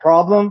got a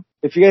problem,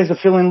 if you guys are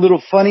feeling a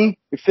little funny,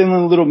 you're feeling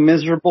a little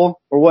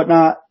miserable or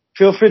whatnot,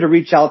 feel free to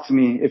reach out to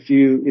me. If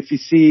you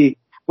see,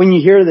 when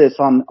you hear this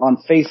on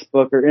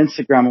Facebook or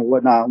Instagram or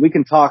whatnot, we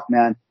can talk,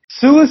 man.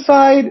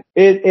 Suicide,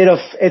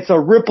 it's a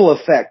ripple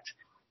effect.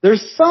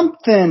 There's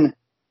something,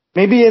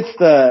 maybe it's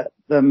the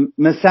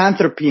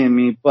misanthropy in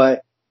me,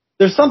 but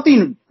there's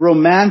something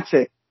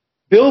romantic.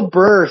 Bill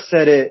Burr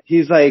said it.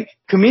 He's like,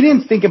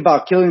 comedians think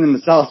about killing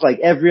themselves like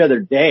every other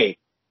day.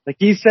 Like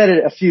he said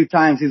it a few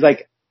times. He's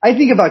like, I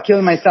think about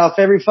killing myself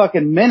every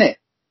fucking minute.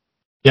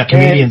 Yeah,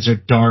 comedians are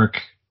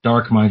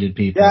dark-minded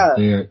people.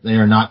 Yeah. They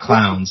are not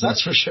clowns,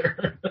 that's for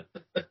sure.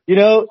 You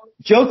know,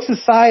 jokes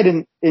aside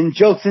and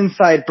jokes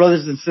inside,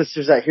 brothers and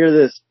sisters that hear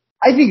this,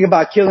 I think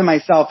about killing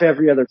myself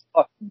every other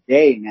fucking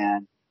day,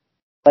 man.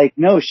 Like,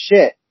 no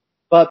shit.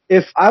 But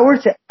if I were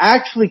to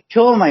actually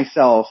kill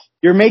myself,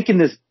 you're making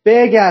this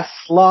big ass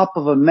slop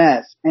of a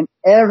mess and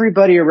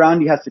everybody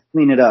around you has to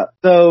clean it up.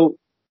 So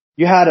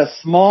you had a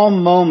small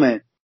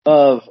moment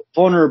of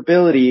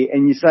vulnerability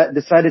and you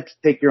decided to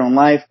take your own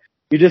life.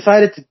 You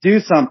decided to do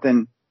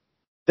something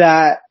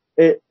that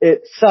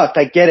it sucked.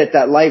 I get it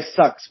that life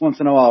sucks once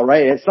in a while,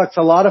 right? It sucks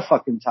a lot of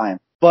fucking time.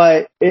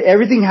 But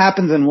everything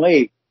happens in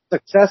waves.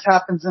 Success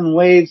happens in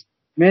waves.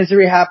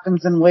 Misery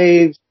happens in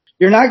waves.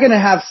 You're not going to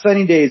have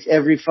sunny days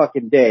every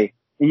fucking day.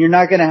 And you're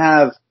not going to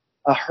have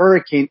a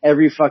hurricane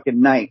every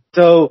fucking night.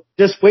 So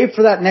just wait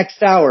for that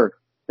next hour.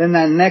 Then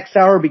that next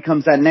hour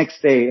becomes that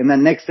next day. And that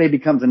next day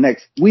becomes the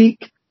next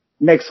week.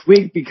 Next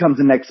week becomes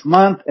the next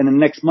month. And the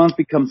next month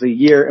becomes a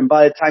year. And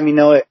by the time you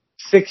know it,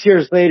 6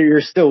 years later,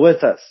 you're still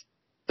with us.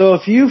 So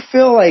if you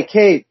feel like,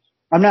 hey,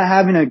 I'm not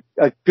having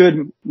a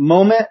good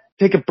moment,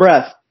 take a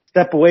breath.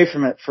 Step away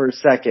from it for a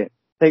second.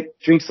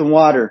 Drink some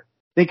water.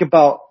 Think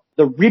about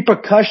the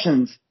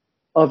repercussions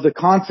of the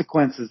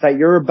consequences that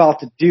you're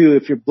about to do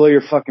if you blow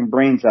your fucking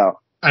brains out.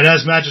 And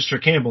as Magister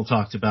Campbell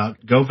talked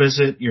about, go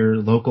visit your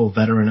local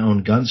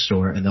veteran-owned gun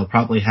store, and they'll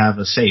probably have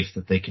a safe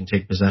that they can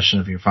take possession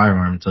of your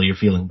firearm until you're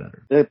feeling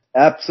better.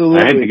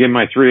 Absolutely. I had to give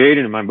my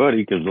 .380 to my buddy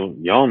because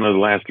y'all know the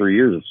last 3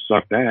 years it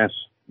sucked ass.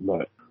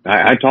 But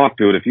I talked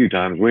to it a few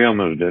times. We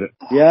almost did it.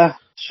 Yeah,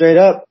 straight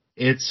up.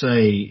 It's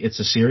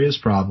a serious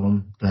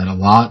problem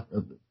that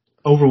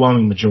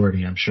overwhelming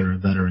majority, I'm sure,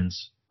 of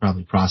veterans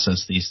probably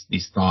process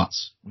these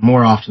thoughts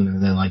more often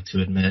than they like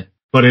to admit.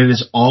 But it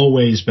is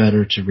always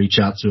better to reach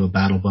out to a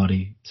battle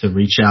buddy, to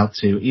reach out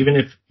to, even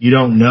if you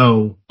don't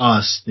know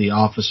us, the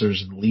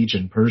officers of the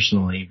Legion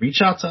personally,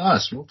 reach out to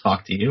us. We'll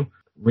talk to you.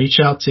 Reach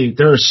out to,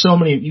 there are so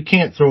many, you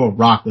can't throw a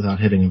rock without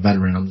hitting a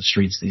veteran on the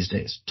streets these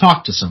days.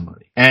 Talk to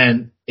somebody.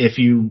 And if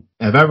you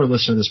have ever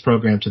listened to this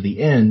program to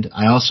the end,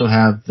 I also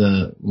have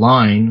the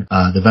line,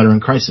 the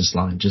Veteran Crisis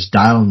line. Just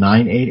dial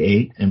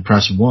 988 and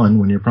press 1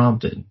 when you're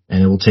prompted.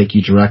 And it will take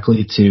you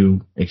directly to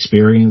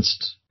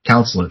experienced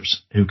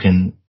counselors who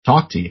can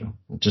talk to you.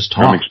 Just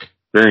talk. From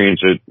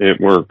experience,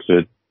 it works.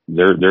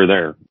 They're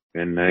there.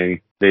 And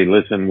they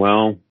listen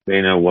well.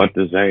 They know what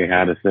to say,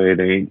 how to say it.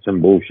 They ain't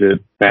some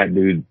bullshit fat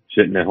dude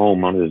sitting at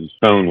home on his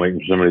phone waiting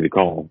for somebody to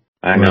call.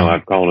 I know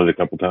I've called it a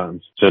couple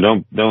times. So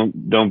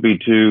don't be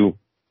too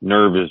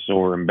nervous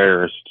or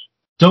embarrassed.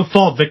 Don't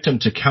fall victim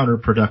to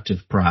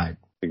counterproductive pride.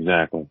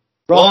 Exactly.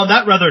 Well, on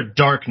that rather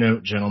dark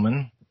note,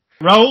 gentlemen,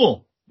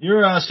 Raul,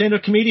 you're a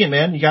stand-up comedian,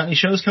 man. You got any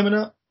shows coming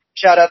up?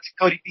 Shout out to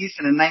Cody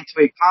Beeson and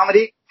 928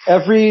 Comedy.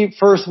 Every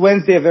first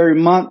Wednesday of every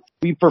month,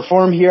 we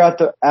perform here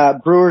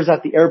at Brewers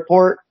at the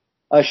airport.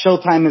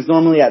 Showtime is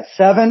normally at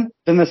 7.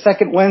 Then the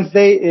second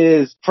Wednesday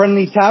is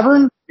Friendly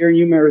Tavern here in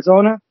Yuma,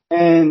 Arizona.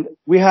 And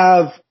we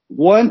have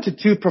 1 to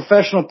 2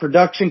 professional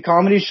production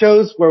comedy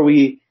shows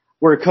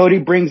where Cody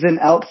brings in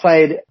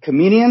outside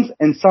comedians,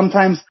 and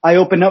sometimes I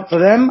open up for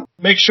them.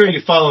 Make sure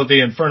you follow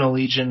the Infernal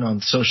Legion on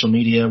social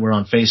media. We're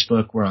on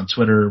Facebook, we're on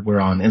Twitter,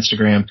 we're on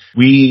Instagram.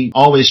 We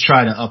always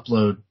try to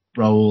upload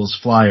Raul's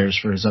flyers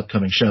for his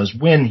upcoming shows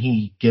when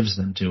he gives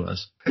them to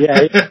us.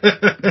 Yeah,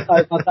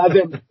 I've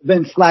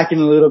been slacking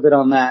a little bit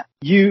on that.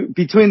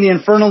 Between the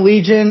Infernal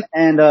Legion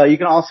and you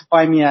can also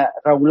find me at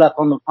Raul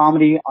Atondo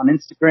Comedy on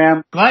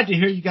Instagram. Glad to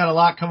hear you got a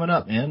lot coming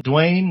up, man.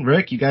 Dwayne,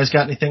 Rick, you guys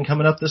got anything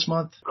coming up this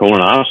month?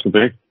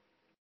 Colonoscopy.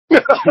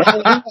 That's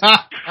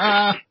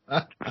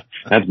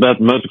about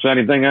the most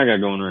exciting thing I got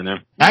going right now.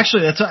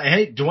 Actually,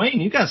 hey,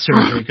 Dwayne, you got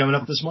surgery coming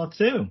up this month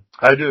too.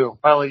 I do.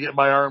 Finally get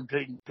my arm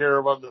taken care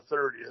of on the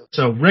 30th.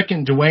 So Rick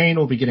and Dwayne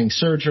will be getting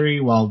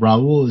surgery while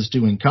Raul is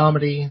doing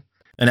comedy.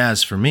 And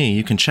as for me,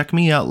 you can check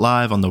me out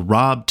live on the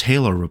Rob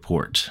Taylor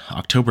Report,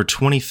 October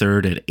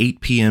 23rd at 8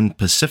 p.m.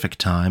 Pacific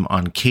Time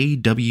on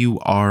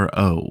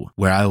KWRO,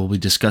 where I will be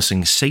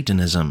discussing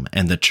Satanism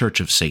and the Church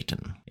of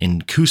Satan.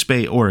 In Coos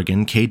Bay,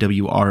 Oregon,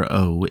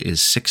 KWRO is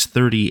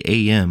 6:30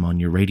 a.m.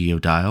 on your radio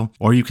dial,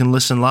 or you can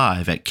listen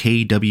live at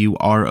kwro.com.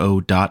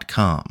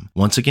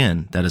 Once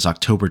again, that is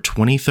October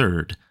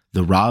 23rd,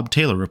 the Rob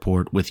Taylor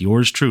Report with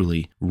yours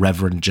truly,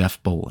 Reverend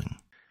Jeff Bowling.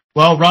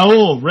 Well,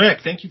 Raul, Rick,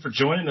 thank you for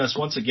joining us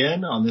once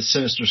again on this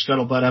Sinister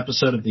Scuttlebutt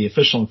episode of the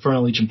official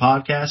Infernal Legion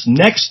podcast.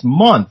 Next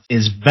month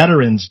is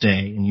Veterans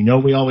Day, and you know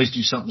we always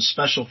do something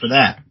special for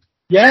that.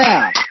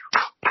 Yeah.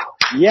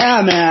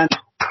 Yeah, man.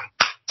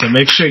 So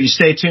make sure you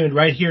stay tuned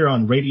right here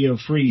on Radio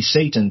Free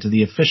Satan to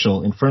the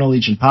official Infernal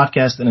Legion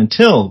podcast. And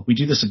until we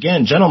do this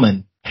again,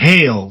 gentlemen,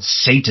 hail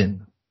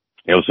Satan.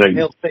 Hail Satan.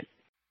 Hail Satan.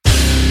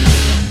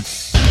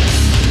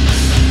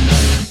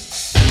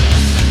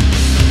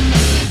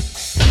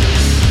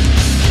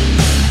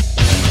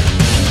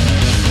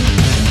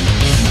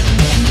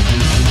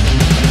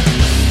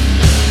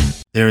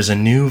 There is a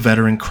new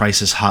Veteran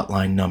Crisis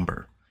Hotline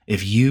number.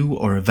 If you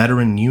or a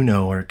veteran you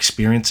know are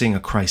experiencing a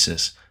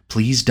crisis,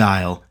 please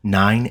dial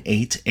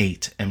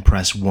 988 and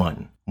press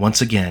 1.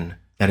 Once again,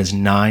 that is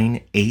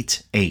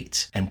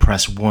 988 and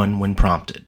press 1 when prompted.